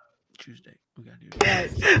 Tuesday. We gotta do that.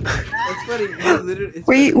 That's funny.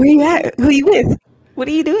 Where you at? Who you with? What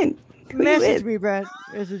are you doing? Message me, Brad.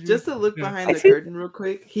 Message me. Just to look behind the curtain real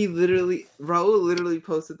quick, Raul literally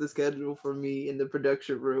posted the schedule for me in the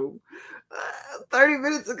production room 30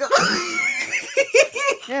 minutes ago.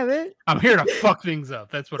 Yeah, man. I'm here to fuck things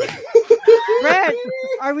up. That's what I do. Brad,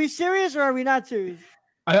 are we serious or are we not serious?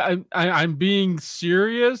 I'm being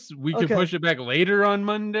serious. We can Okay. push it back later on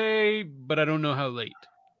Monday, but I don't know how late.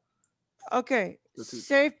 Okay.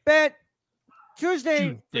 Safe bet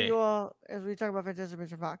Tuesday for you all as we talk about Fantastic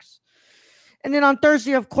Mr. Fox. And then on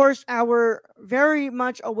Thursday, of course, our very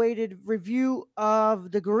much awaited review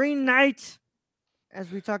of The Green Knight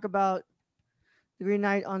as we talk about The Green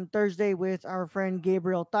Knight on Thursday with our friend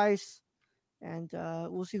Gabriel Theis. And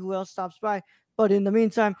we'll see who else stops by. But in the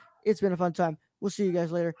meantime, it's been a fun time. We'll see you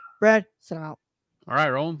guys later. Brad, send them out. All right,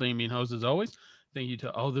 Roland. Thank you, mean host, as always. Thank you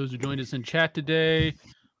to all those who joined us in chat today.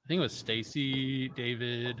 I think it was Stacy,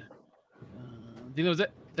 David. I think that was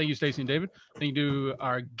it. Thank you, Stacy and David. Thank you to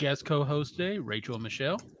our guest co-host today, Rachel and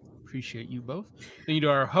Michelle. Appreciate you both. Thank you to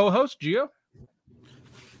our ho-host, Gio.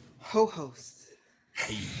 Ho-host.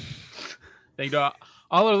 Hey. Thank you to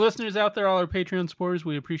all our listeners out there, all our Patreon supporters.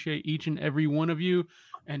 We appreciate each and every one of you.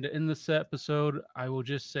 And to end this episode, I will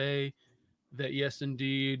just say that, yes,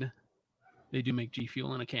 indeed, they do make G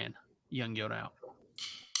Fuel in a can. Young Yoda out.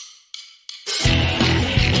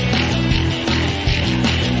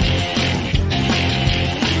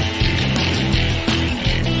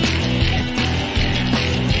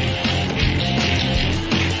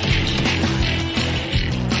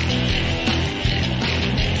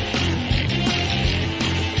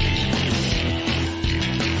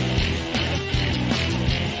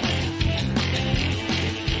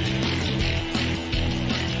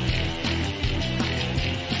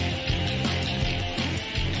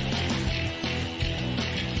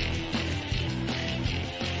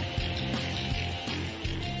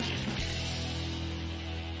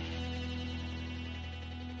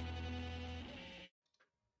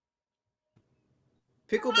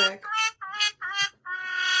 Pickleback.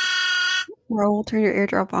 Raul, turn your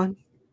airdrop on.